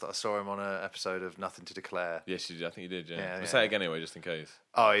podcast that I saw him on an episode of Nothing to Declare? Yes, you did. I think you did, yeah. Yeah, We'll yeah. say it again anyway, just in case.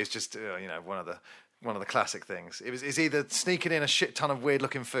 Oh, he's just one of the classic things. It's either sneaking in a shit ton of weird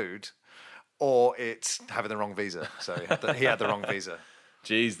looking food, or it's having the wrong visa. So he had the wrong visa.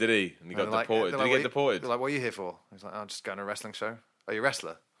 Jeez, did he? And he got deported. Did he get deported? They're like, what are you here for? He's like, I'm just going to a wrestling show. Are you a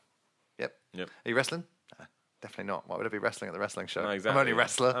wrestler? Yep. Yep. Are you wrestling? Definitely not. Why would I be wrestling at the wrestling show? No, exactly. I'm only a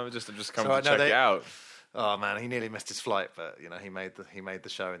wrestler. I'm just coming So to check it out. Oh man, he nearly missed his flight, but he made the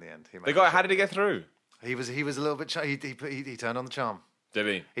show in the end. How did he get through? He was a little bit. He turned on the charm. Did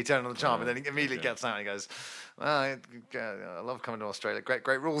he? He turned on the charm, and then he immediately gets out and he goes, well, I love coming to Australia.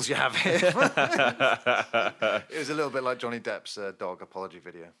 Great rules you have here. It was a little bit like Johnny Depp's dog apology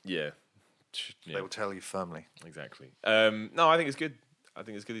video. Yeah. They will tell you firmly. Exactly. No, I think it's good. I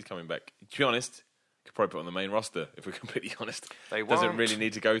think it's good he's coming back. To be honest, could probably put on the main roster, if we're completely honest. They Doesn't won't. really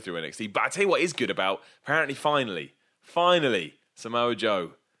need to go through NXT. But I tell you what is good about, apparently finally, Samoa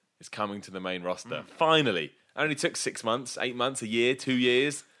Joe is coming to the main roster. Finally. Only took 6 months, 8 months, a year, 2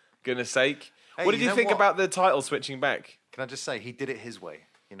 years. Goodness sake. Hey, what did you know think what? about the title switching back? Can I just say he did it his way?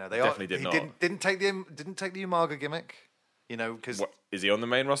 They Definitely did not. Didn't take the Umaga gimmick. Because What, is he on the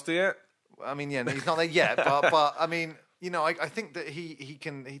main roster yet? I mean, yeah, he's not there yet. but I mean, I think that he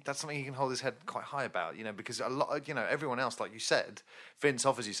can. That's something he can hold his head quite high about. Because a lot, everyone else, like you said, Vince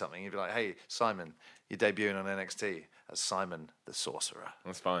offers you something. You'd be like, hey, Simon, you're debuting on NXT as Simon the Sorcerer.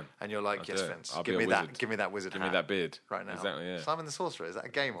 That's fine. And you're like, I'll yes, do it. Vince, I'll give be me a that. wizard. Give me that wizard Give hat me that beard. right now. Exactly, yeah. Simon the Sorcerer, is that a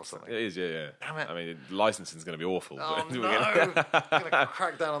game or something? It is, yeah. Damn it. I mean, licensing's going to be awful. Oh but no! I'm gonna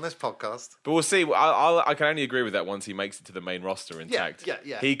crack down on this podcast. But we'll see. I can only agree with that once he makes it to the main roster intact.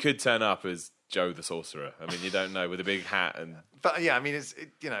 Yeah. He could turn up as Joe the Sorcerer. I mean, you don't know, with a big hat and... But yeah, I mean,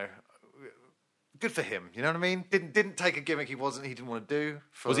 good for him. You know what I mean? Didn't take a gimmick he didn't want to do.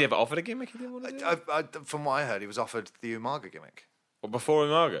 Was he ever offered a gimmick he didn't want to do? From what I heard, he was offered the Umaga gimmick. Or before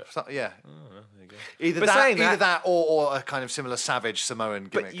Umaga? So, yeah. Oh, well, there you go. Either But that or a kind of similar Savage Samoan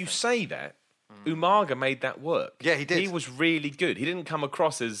gimmick. But you thing. say that, Umaga made that work. Yeah, he did. He was really good. He didn't come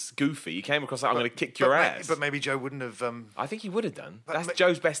across as goofy. He came across like, I'm going to kick your ass. But maybe Joe wouldn't have. I think he would have done. But That's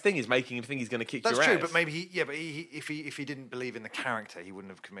Joe's best thing, is making him think he's going to kick your ass. That's true, but maybe if he didn't believe in the character, he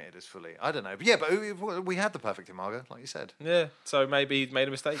wouldn't have committed as fully. I don't know. But yeah, but we had the perfect Umaga, like you said. Yeah, so maybe he made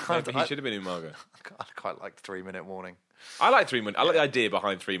a mistake. Maybe he I- should have been Umaga. I quite like 3 minute warning. I like 3 minutes. I like the idea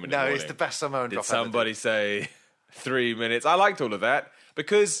behind 3 minutes. No, it's the best Samoan Did drop ever. somebody say 3 minutes? I liked all of that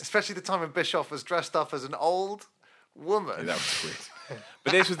because Especially the time when Bischoff was dressed up as an old woman. that was weird.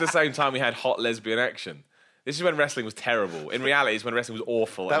 But this was the same time we had hot lesbian action. This is when wrestling was terrible. In reality, it's when wrestling was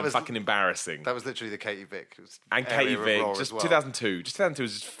awful That and was- fucking embarrassing. That was literally the Katie Vick. And area Katie of Vick, Raw just as well. 2002. Just 2002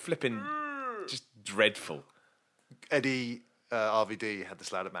 was just flipping, just dreadful. Eddie RVD had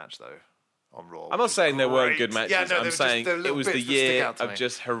this ladder match though on Raw. I'm not saying there weren't good matches. Yeah, no, I'm saying there were it was the little bits that stick year out to of me.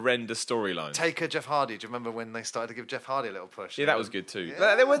 just horrendous storylines. Taker, Jeff Hardy. Do you remember when they started to give Jeff Hardy a little push? Yeah, that was good too.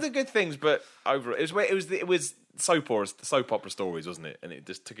 There were the good things, but overall, it was soap opera stories, wasn't it? And it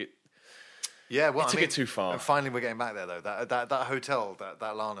just took it. Yeah, well, It took it too far. And finally, we're getting back there though. That hotel,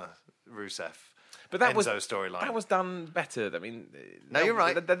 that Lana Rusev, But that was Enzo storyline. That was done better. I mean, No, you're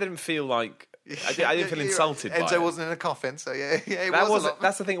right. That didn't feel like I didn't feel insulted. Enzo by it. wasn't in a coffin, so yeah, it That was.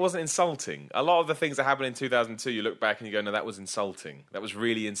 that's the thing. It wasn't insulting. A lot of the things that happened in 2002, you look back and you go, "No, that was insulting. That was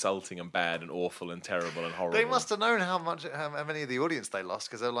really insulting and bad and awful and terrible and horrible." They must have known how many of the audience they lost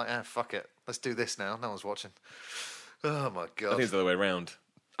because they're like, fuck it, let's do this now. No one's watching. Oh my I god. think it's the other way around.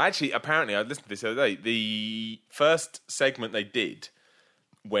 Actually, apparently, I listened to this the other day. The first segment they did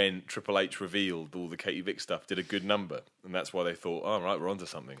when Triple H revealed all the Katie Vick stuff did a good number, and that's why they thought, "Oh, right, we're onto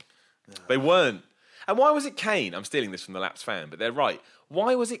something." They weren't. And why was it Kane? I'm stealing this from the Laps fan, but they're right.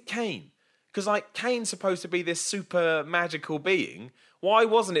 Why was it Kane? Because like Kane's supposed to be this super magical being. Why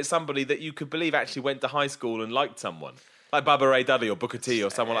wasn't it somebody that you could believe actually went to high school and liked someone? Like Bubba Ray Dudley or Booker T or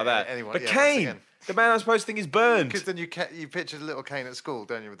someone like that. Anyone, but yeah, once Kane, again. the man I'm supposed to think is burned. Because then you picture little Kane at school,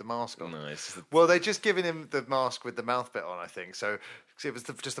 don't you, with the mask on? No, it's just Well, they just given him the mask with the mouth bit on, I think. So it was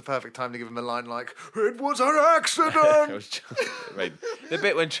just the perfect time to give him a line like, "It was an accident." Mate, the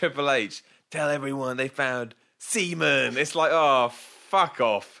bit when Triple H tell everyone they found semen. It's like, oh, fuck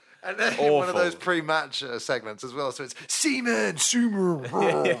off. And then Awful. one of those pre-match segments as well. So it's semen.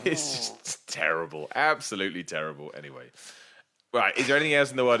 It's just terrible. Absolutely terrible. Anyway, Right, is there anything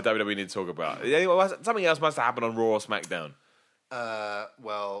else in the world of WWE we need to talk about? Something else must have happened on Raw or SmackDown.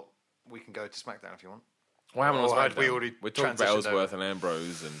 Well, we can go to SmackDown if you want. What happened on Or had SmackDown? we already We're talking about transitioned Ellsworth over? and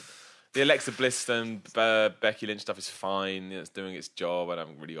Ambrose, and the Alexa Bliss and Becky Lynch stuff is fine. It's doing its job. I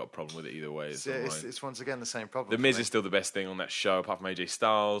haven't really got a problem with it either way. It's all right. It's once again the same problem. The for Miz me. is still the best thing on that show, apart from AJ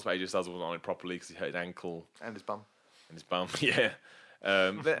Styles. But AJ Styles wasn't on it properly because he hurt his ankle And his bum. and his bum. Yeah.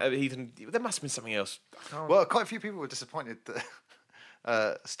 There must have been something else. Well, quite a few people were disappointed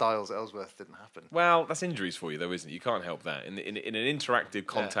that Styles Ellsworth didn't happen. Well, that's injuries for you, though, isn't it? You can't help that. In an interactive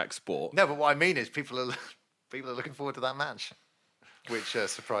contact sport. No, but what I mean is people are looking forward to that match, which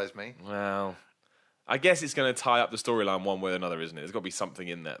surprised me. Well, I guess it's going to tie up the storyline one way or another, isn't it? There's got to be something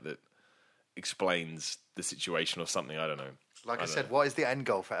in that explains the situation or something. I don't know. Like I said, what is the end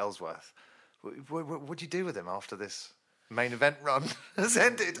goal for Ellsworth? What do you do with him after this main event run has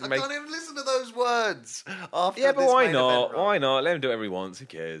ended? I can't even listen to those words. After Yeah, but this why main not? event run. Why not? Let him do it every once. Who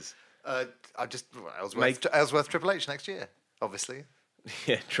cares? Ellsworth Triple H next year, obviously.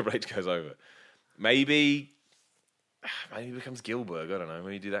 Yeah, Triple H goes over. Maybe he becomes Gilbert. I don't know.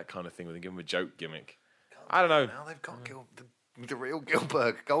 Maybe do that kind of thing with him, give him a joke gimmick. I don't know. Now they've got the real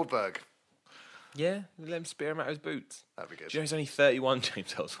Goldberg. Yeah, let him spear him out of his boots. That'd be good. Do you know he's only 31,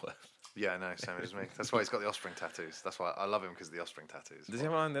 James Ellsworth? Yeah, no, same as me. That's why he's got the offspring tattoos. That's why I love him, because of the offspring tattoos. Does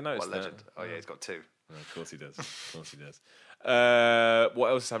anyone notice What a that? legend. Oh, yeah, he's got two. Oh, of course he does. Of course he does. What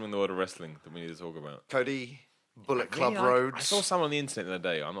else is happening in the world of wrestling that we need to talk about? Cody, Bullet Club Really, Rhodes. I saw someone on the internet the other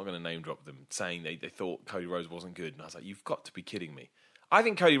day, I'm not going to name drop them, saying they thought Cody Rhodes wasn't good. And I was like, you've got to be kidding me. I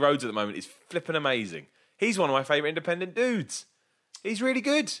think Cody Rhodes at the moment is flipping amazing. He's one of my favourite independent dudes. He's really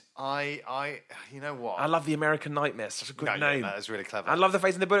good. You know what? I love the American Nightmare. Such a good name. That is really clever. I love the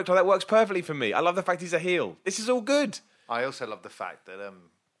face in the Bullet Club. That works perfectly for me. I love the fact he's a heel. This is all good. I also love the fact that,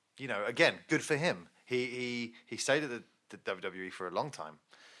 again, good for him. He stayed at the WWE for a long time.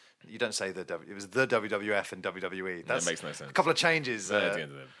 You don't say it was the WWF and WWE. That makes no sense. A couple of changes. At the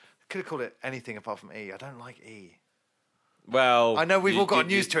end of it. Could have called it anything apart from E. I don't like E. Well, I know we've all gotten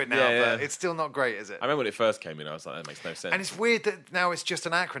used to it now, yeah. but it's still not great, is it? I remember when it first came in, I was like, that makes no sense. And it's weird that now it's just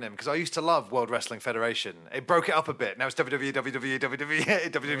an acronym, because I used to love World Wrestling Federation. It broke it up a bit. Now it's WWE, WWE,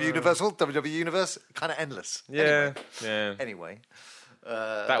 WWE, WWE Universal, WWE Universe. Kind of endless. Yeah, yeah. Anyway.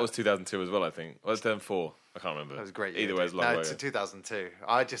 That was 2002 as well, I think. Or was it 2004? I can't remember. That was a great. Either way, it's a long way. To 2002.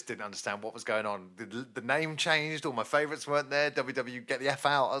 I just didn't understand what was going on. The name changed. All my favourites weren't there. WW, get the F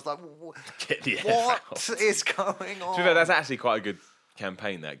out. I was like, Get the F what out. is going on? To be fair, that's actually quite a good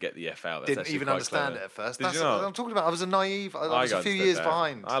campaign, that Get the F out. That's Didn't actually even quite understand clever. it at first. Did That's you not? what I'm talking about. I was a naive. I was a few understood years that.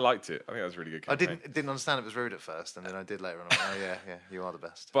 behind. I liked it. I think that was a really good I campaign. didn't understand it was rude at first, and then I did later on. Oh yeah, you are the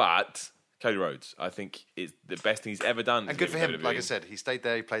best. But Cody Rhodes, I think, is the best thing he's ever done. And good for him. Like I said, he stayed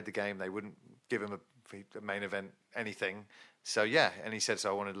there. He played the game. They wouldn't give him a main event anything. So yeah, and he said, so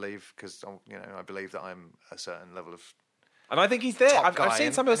I wanted to leave because I believe that I'm a certain level of. And I think he's there. Top I've guy, seen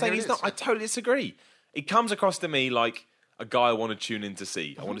and- some people and saying here he's it not. is. I totally disagree. He comes across to me like a guy I want to tune in to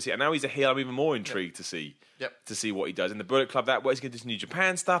see. I want to see. And now he's a heel. I'm even more intrigued to see. Yep. To see what he does in the Bullet Club. That what he's going to do some New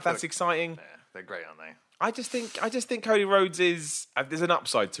Japan stuff. That's exciting. Yeah, they're great, aren't they? I just think Cody Rhodes is. There's an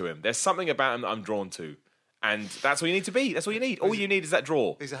upside to him. There's something about him that I'm drawn to, and that's all you need to be. That's all you need. All you need is that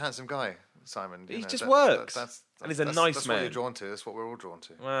draw. He's a handsome guy, Simon. He just works. And he's a nice that's man. what you're drawn to. That's what we're all drawn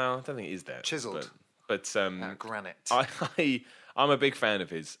to. Well, I don't think it is that Chiseled. but Granite. I'm a big fan of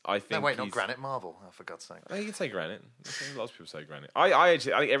his. I think. No, wait, not he's- granite marble. Oh, for God's sake. You can say granite. Lots of people say granite. I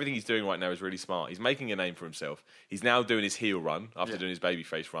think everything he's doing right now is really smart. He's making a name for himself. He's now doing his heel run after doing his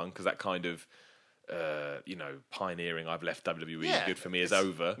babyface run, because that kind of, pioneering. I've left WWE. Yeah, Good for me is it's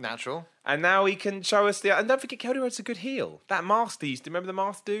over. Natural. And now he can show us the. And don't forget, Cody Rhodes is a good heel. That masked he used to remember the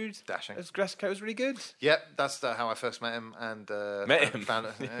masked dude. Dashing. His dress coat was really good. Yep, that's how I first met him. And Met him? Found,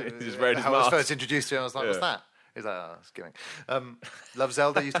 He just wearing his how I was mask. first introduced to him. I was like, what's that? He's like, oh, it's giving. Love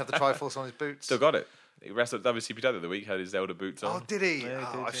Zelda. Used to have the Triforce on his boots. Still got it. He wrestled at WCPW the other week. Had his Zelda boots on. Oh, did he? Yeah,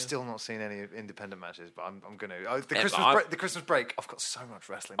 he did, I've yeah. still not seen any independent matches, but I'm going to. The Christmas break. I've got so much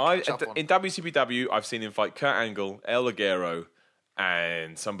wrestling to catch up on. In WCPW, I've seen him fight Kurt Angle, El Ligero,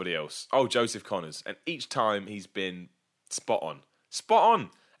 and somebody else. Oh, Joseph Connors. And each time he's been spot on. Spot on. And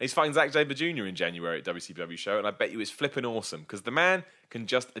he's fighting Zack Sabre Jr. in January at WCPW show, and I bet you it's flipping awesome, because the man can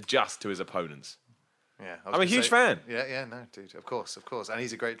just adjust to his opponents. Yeah, I'm a huge fan. Yeah, no, dude, of course, and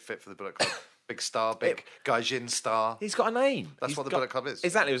he's a great fit for the Bullet Club. Big star, big Gaijin star. He's got a name. That's what the Bullet Club is.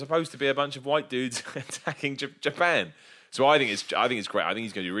 Exactly. It was supposed to be a bunch of white dudes attacking Japan. So I think it's great. I think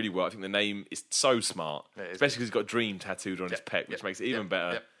he's going to do really well. I think the name is so smart, Yeah, it is especially because he's got Dream tattooed on his pec, which makes it even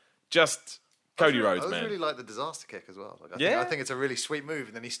better. Yep. Just Cody I Rhodes, always man. really like the disaster kick as well. Like, Yeah? I think it's a really sweet move,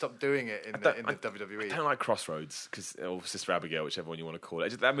 and then he stopped doing it in the WWE. I don't like Crossroads or Sister Abigail, whichever one you want to call it.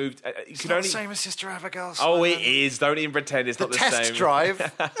 Just, that move. You It's can not only. the same as Sister Abigail. Oh, it Simon. is. Don't even pretend it's The not the test same.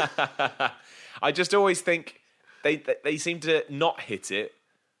 drive. I just always think they seem to not hit it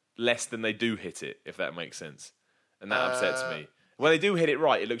less than they do hit it, if that makes sense, and that upsets me. When they do hit it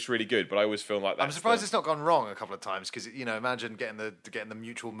right, it looks really good, but I always feel like that. I'm surprised it's not gone wrong a couple of times because imagine getting the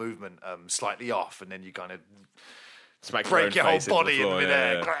mutual movement slightly off, and then you kind of smack break your whole face into the body in floor,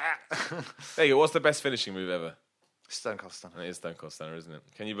 midair. yeah. There you go. What's the best finishing move ever? Stone Cold Stunner. And it is Stone Cold Stunner, isn't it?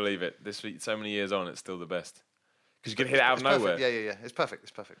 Can you believe it? This week, so many years on, it's still the best. Because you can hit it out of nowhere. Perfect. Yeah. It's perfect.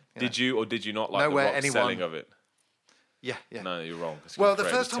 It's perfect. Did you or did you not like Nowhere, the Rock's anyone- selling of it? Yeah. No, you're wrong. Well, the the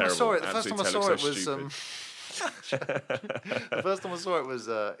first time I saw it was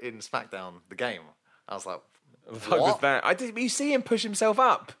in SmackDown, the game. I was like, What the fuck was that? You see him push himself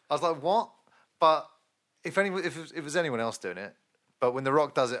up. I was like, what? But if it was anyone else doing it, but when The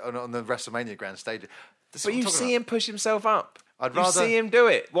Rock does it on the WrestleMania grand stage, But you see him push himself up. I'd You rather- see him do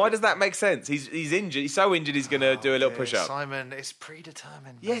it. Why does that make sense? He's injured. He's so injured he's going to do a little push up. Simon, it's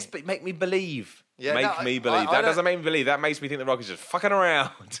predetermined. Yes, mate. but make me believe. Yeah, make no, me I believe. That don't- doesn't make me believe. That makes me think The Rock is just fucking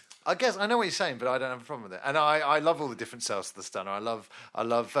around. I guess I know what you're saying, but I don't have a problem with it. And I love all the different cells to the stunner. I love.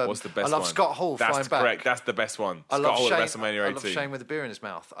 What's the best one? I love Scott Hall That's flying back. correct. That's the best one. I Scott love Hall Shane. at WrestleMania 18. I love Shane with a beer in his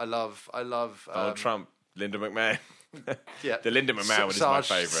mouth. I love. Donald Trump. Linda McMahon. Yeah, The Linda McMahon one is my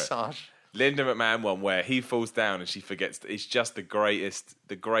favourite. Sarge. Linda McMahon one where he falls down and she forgets. It's just the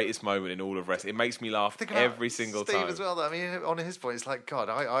greatest moment in all of wrestling. It makes me laugh Think about every single Steve time. as well. Though. I mean, on his point, it's like God.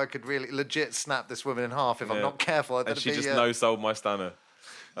 I could really legit snap this woman in half if I'm not careful. And she just no-sold my stunner.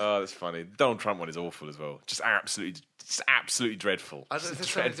 Oh, that's funny. Donald Trump one is awful as well. Just absolutely dreadful. There's Just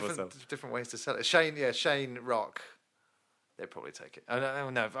so many dreadful different ways to sell it. Shane Rock. They'd probably take it. I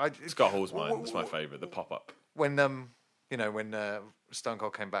don't know. Scott Hall's mine. That's my favourite. The pop-up. When Stone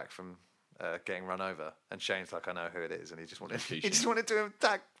Cold came back from getting run over, and Shane's like, I know who it is, and he just wanted to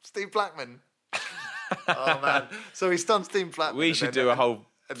attack Steve Blackman. Oh man! So he stunned Steve Blackman. We should do a whole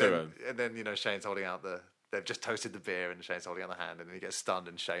tour. And then Shane's holding out they've just toasted the beer, and Shane's holding out the hand, and then he gets stunned,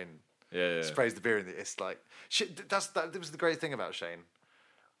 and Shane Yeah. sprays the beer in the. It's like that was the great thing about Shane.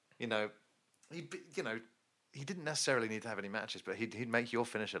 He didn't necessarily need to have any matches, but he'd make your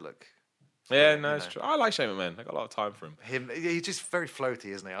finisher look. Yeah, no, it's true. I like Shane McMahon. I got a lot of time for him. He's just very floaty,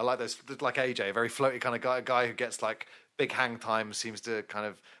 isn't he? I like those, like AJ, a very floaty kind of guy. A guy who gets like big hang time, seems to kind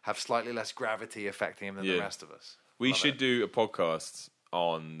of have slightly less gravity affecting him than the rest of us. We should do a podcast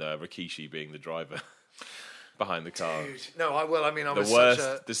on Rikishi being the driver behind the car. Dude, no, I will. I mean, I The was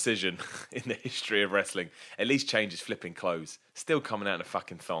worst decision in the history of wrestling. At least change his flipping clothes. Still coming out in a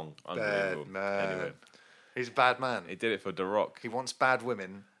fucking thong. Unbelievable. Bad man. Anyway, He's a bad man. he did it for The Rock. He wants bad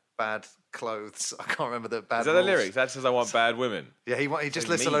women, bad clothes. I can't remember the bad. Is that the rules. lyrics? That says I want bad women. Yeah, he just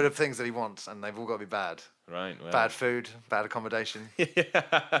lists a mean. load of things that he wants, and they've all got to be bad. Right. Well, Bad food, bad accommodation,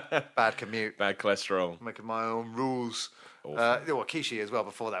 bad commute. bad cholesterol. Making my own rules. Kishi as well.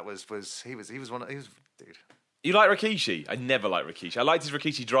 Before that was dude. You like Rikishi? I never liked Rikishi. I liked his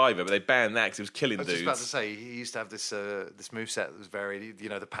Rikishi driver, but they banned that because he was killing I was dudes. just about to say he used to have this moveset that was very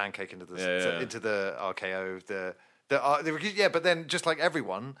the pancake into the RKO Rikishi, but then just like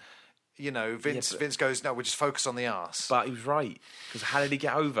everyone, Vince goes, no, we'll just focus on the arse. But he was right, because how did he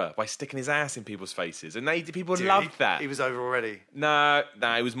get over? By sticking his ass in people's faces, and people loved that. He was over already. No,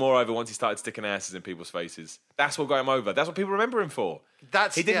 he was more over once he started sticking asses in people's faces. That's what got him over. That's what people remember him for.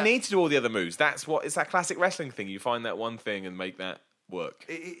 He didn't need to do all the other moves. It's that classic wrestling thing. You find that one thing and make that work.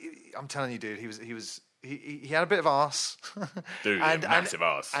 I'm telling you, dude, he had a bit of arse. Dude, massive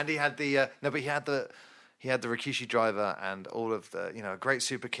arse. And he had he had the Rikishi driver and all of the great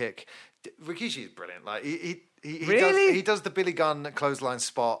super kick. Rikishi is brilliant. Like he does the Billy Gunn clothesline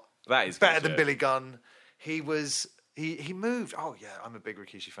spot. That is better good, than Billy Gunn. He moved. Oh yeah, I'm a big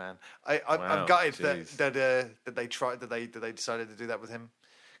Rikishi fan. I'm gutted that they decided to do that with him,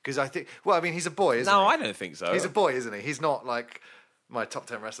 because I think. Well, I mean, he's a boy, isn't he? No, I don't think so. He's a boy, isn't he? He's not like my top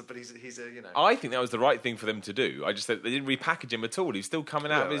 10 wrestler, but he's a I think that was the right thing for them to do. I just said they didn't repackage him at all. He's still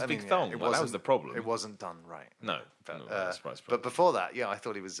coming out of his big thong. That was the problem. It wasn't done right. No, that's right. But before that, I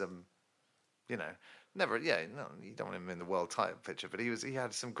thought he was, never. Yeah, no, you don't want him in the world title picture, but he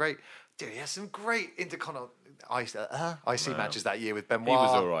had some great. Dude, he had some great Intercontinental IC matches that year with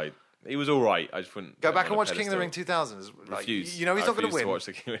Benoit. He was all right. I just wouldn't go back and watch King of the Ring 2000. Refuse. He's not going to win. To watch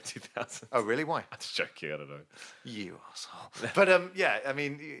the King of the Ring 2000. Oh, really? Why? I'm just joking. I don't know. You asshole. But I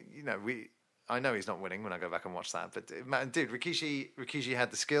mean, I know he's not winning when I go back and watch that. But dude, Rikishi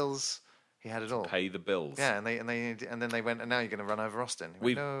had the skills. He had it all. Pay the bills. Yeah, and then they went, and now you're going to run over Austin.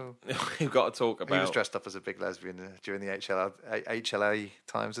 We've No. we've got to talk about. He was dressed up as a big lesbian during the HLA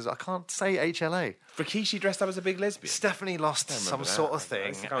times. I can't say HLA. Rikishi dressed up as a big lesbian. Stephanie lost some sort of thing.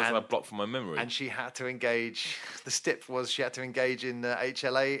 It's kind of like blocked from my memory. And she had to engage. The stip was she had to engage in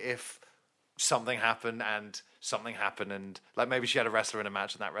HLA if something happened and like maybe she had a wrestler in a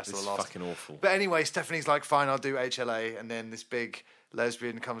match and that wrestler It's lost. fucking awful. But anyway, Stephanie's like, fine, I'll do HLA, and then this big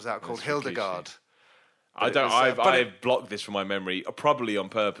lesbian comes out called Rikishi. Hildegard. I've blocked this from my memory, probably on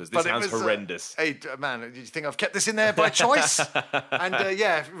purpose. This sounds horrendous. Hey, man, do you think I've kept this in there by choice? And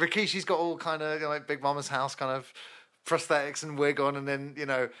Rikishi's got all kind of like Big Mama's house kind of prosthetics and wig on, and then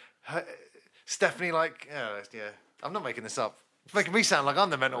Stephanie I'm not making this up. It's making me sound like I'm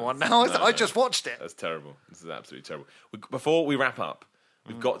the mental one now. I just watched it. That's terrible. This is absolutely terrible. Before we wrap up,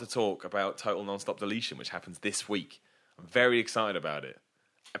 we've got to talk about Total Non-Stop Deletion, which happens this week. I'm very excited about it.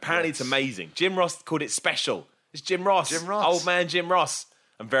 Apparently it's amazing. Jim Ross called it special. It's Jim Ross. Old man Jim Ross.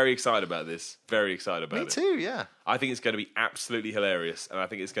 I'm very excited about this. Very excited about it. Me too, yeah. I think it's going to be absolutely hilarious, and I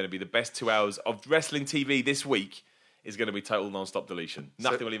think it's going to be the best 2 hours of wrestling TV this week is going to be Total Non-Stop Deletion.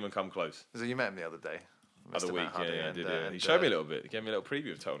 Nothing will even come close. So you met him the other day. Other week, yeah, I did. He showed me a little bit. He gave me a little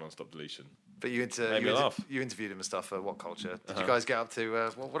preview of Total Non-Stop Deletion. But you interviewed him and stuff for What Culture. Did you guys get up to,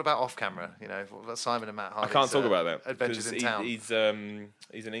 what about off camera? What about Simon and Matt Hardy's I can't talk about that. Adventures in Town? He's an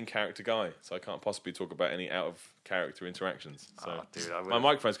in-character guy, so I can't possibly talk about any out-of-character interactions. So my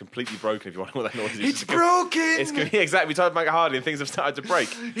microphone's completely broken if you want to know what that noise is. It's broken! Exactly. We talked about Matt Hardy and things have started to break.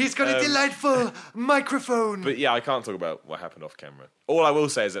 He's got a delightful microphone! But yeah, I can't talk about what happened off camera. All I will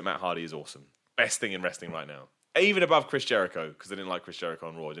say is that Matt Hardy is awesome. Best thing in wrestling right now. Even above Chris Jericho, because I didn't like Chris Jericho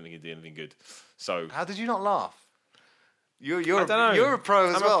on Raw. I didn't think he did anything good. So how did you not laugh? You're a pro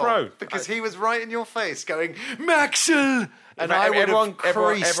as I'm well. a pro. Because he was right in your face going, Maxel! And I would everyone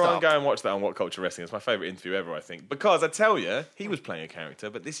up. go and watch that on What Culture Wrestling. It's my favourite interview ever, I think. Because I tell you, he was playing a character,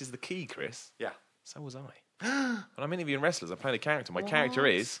 but this is the key, Chris. Yeah. So was I. When I'm interviewing wrestlers, I'm playing a character. My character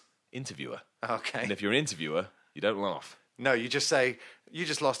is interviewer. Okay. And if you're an interviewer, you don't laugh. No, you just say, you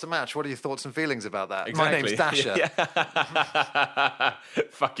just lost a match. What are your thoughts and feelings about that? Exactly. My name's Dasher. Yeah.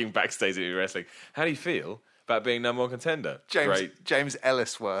 Fucking backstage at wrestling. How do you feel about being number one contender? James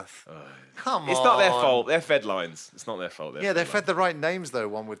Ellisworth. Come on. It's not their fault. They're fed lines. It's not their fault. They're fed the right names, though,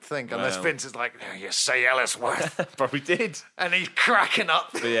 one would think. Unless Vince is like, no, you say Ellisworth. Probably did. And he's cracking up.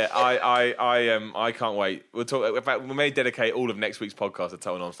 But yeah, I can't wait. We'll talk. In fact, we may dedicate all of next week's podcast to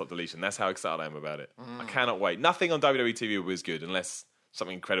Total Non-Stop Deletion. That's how excited I am about it. I cannot wait. Nothing on WWE TV will be as good unless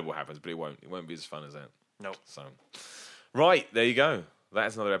something incredible happens, but it won't. It won't be as fun as that. Nope. So, right, there you go.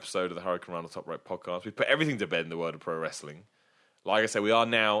 That's another episode of the Hurricane Run on Top Rope podcast. We've put everything to bed in the world of pro wrestling. Like I said, we are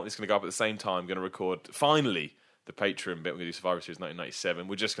now, it's going to go up at the same time, going to record, finally, the Patreon bit. We're going to do Survivor Series 1997.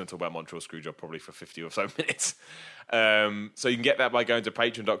 We're just going to talk about Montreal Screwjob probably for 50 or so minutes. So you can get that by going to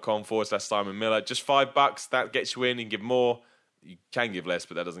patreon.com/Simon Miller. Just $5. That gets you in. You can give more. You can give less,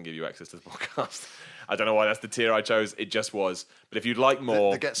 but that doesn't give you access to the podcast. I don't know why that's the tier I chose. It just was. But if you'd like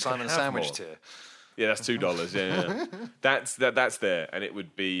more... The Get Simon a Sandwich more. tier. Yeah, that's $2. Yeah. That's there, and it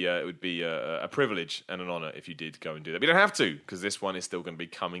would be a privilege and an honor if you did go and do that. But you don't have to, because this one is still going to be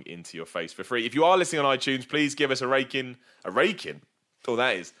coming into your face for free. If you are listening on iTunes, please give us a rating. All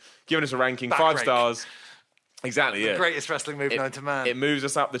that is giving us a ranking, 5 stars. Exactly, yeah. The greatest wrestling move known to man. It moves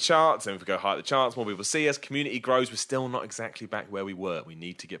us up the charts, and if we go higher the charts, more people see us. Community grows. We're still not exactly back where we were. We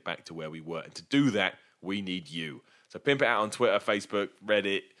need to get back to where we were, and to do that, we need you. So pimp it out on Twitter, Facebook,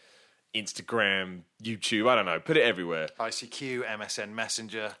 Reddit, Instagram, YouTube, I don't know, put it everywhere. ICQ, MSN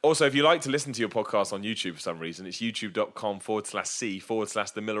Messenger. Also, if you like to listen to your podcast on YouTube for some reason, it's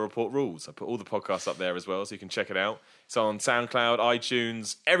youtube.com/C/The Miller Report Rules. I put all the podcasts up there as well, so you can check it out. It's on SoundCloud,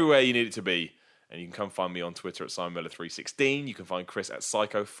 iTunes, everywhere you need it to be. And you can come find me on Twitter at SimonMiller316. You can find Chris at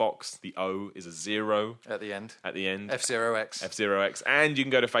PsychoFox. The O is a 0. At the end. F0X. F0X. And you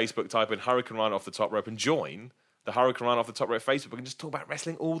can go to Facebook, type in Hurricane Run Off the Top Rope and join the Hurricane Run Off the Top Rope Facebook. We can just talk about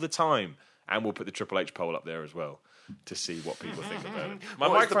wrestling all the time. And we'll put the Triple H poll up there as well to see what people think about it. My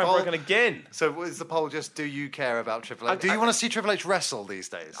microphone broken again. So is the poll just, do you care about Triple H? Do you want to see Triple H wrestle these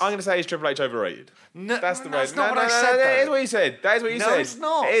days? I'm going to say, is Triple H overrated? No, that's not what I said. That is what you said. That is what you said. No, it's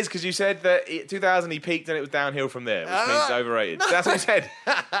not. It is, because you said that 2000 he peaked and it was downhill from there, which means he's overrated. No. That's what you said.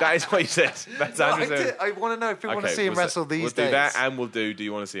 That is what you said. That's 100%. I want to know if people want to see him wrestle these days. We'll do that, and we'll do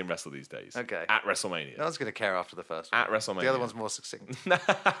you want to see him wrestle these days? Okay. At WrestleMania. No one's going to care after the first one. At WrestleMania. The other one's more succinct.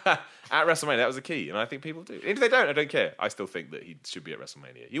 At WrestleMania, that was the key, and I think people do. If they don't, I don't don't care. I still think that he should be at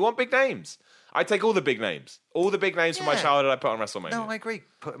WrestleMania. You want big names? I take all the big names. All the big names from my childhood I put on WrestleMania. No, I agree.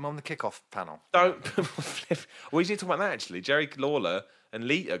 Put him on the kickoff panel. Don't. We need to talk about that, actually. Jerry Lawler and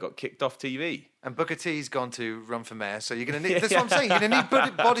Lita got kicked off TV. And Booker T's gone to run for mayor, so you're going to need... That's what I'm saying. You're going to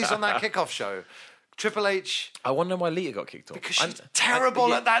need bodies on that kickoff show. Triple H... I wonder why Lita got kicked off. Because she's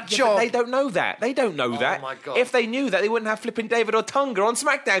terrible at that job. But they don't know that. They don't know that. Oh, my God. If they knew that, they wouldn't have flipping David Otunga on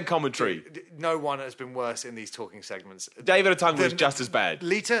SmackDown commentary. No one has been worse in these talking segments. David Otunga was just as bad.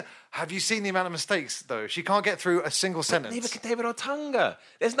 Lita, have you seen the amount of mistakes, though? She can't get through a single sentence. Neither can David Otunga.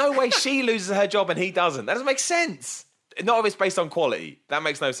 There's no way she loses her job and he doesn't. That doesn't make sense. Not if it's based on quality. That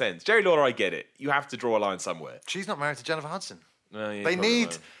makes no sense. Jerry Lawler, I get it. You have to draw a line somewhere. She's not married to Jennifer Hudson. No, yeah, they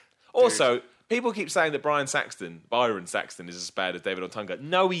need... Not. Also... People keep saying that Byron Saxton is as bad as David Otunga.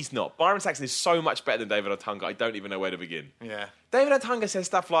 No, he's not. Byron Saxton is so much better than David Otunga. I don't even know where to begin. Yeah. David Otunga says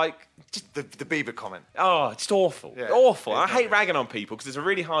stuff like... Just the Bieber comment. Oh, just awful. Yeah, awful. I hate ragging on people because it's a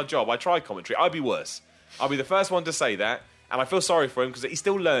really hard job. I tried commentary. I'd be worse. I'll be the first one to say that. And I feel sorry for him because he's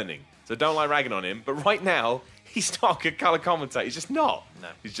still learning. So don't like ragging on him. But right now, he's not a good colour commentator. He's just not. No.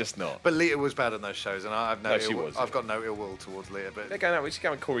 He's just not. But Lita was bad on those shows, and I've I've got no ill will towards Lita. But they're going out. She's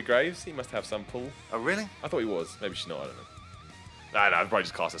going with Corey Graves. He must have some pull. Oh, really? I thought he was. Maybe she's not. I don't know. No, I've probably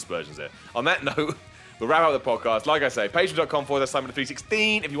just cast aspersions there. On that note, we'll wrap up the podcast. Like I say,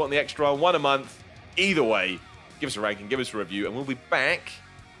 patreon.com/Simon316 if you want the extra one a month. Either way, give us a ranking, give us a review, and we'll be back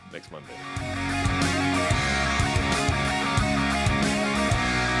next Monday.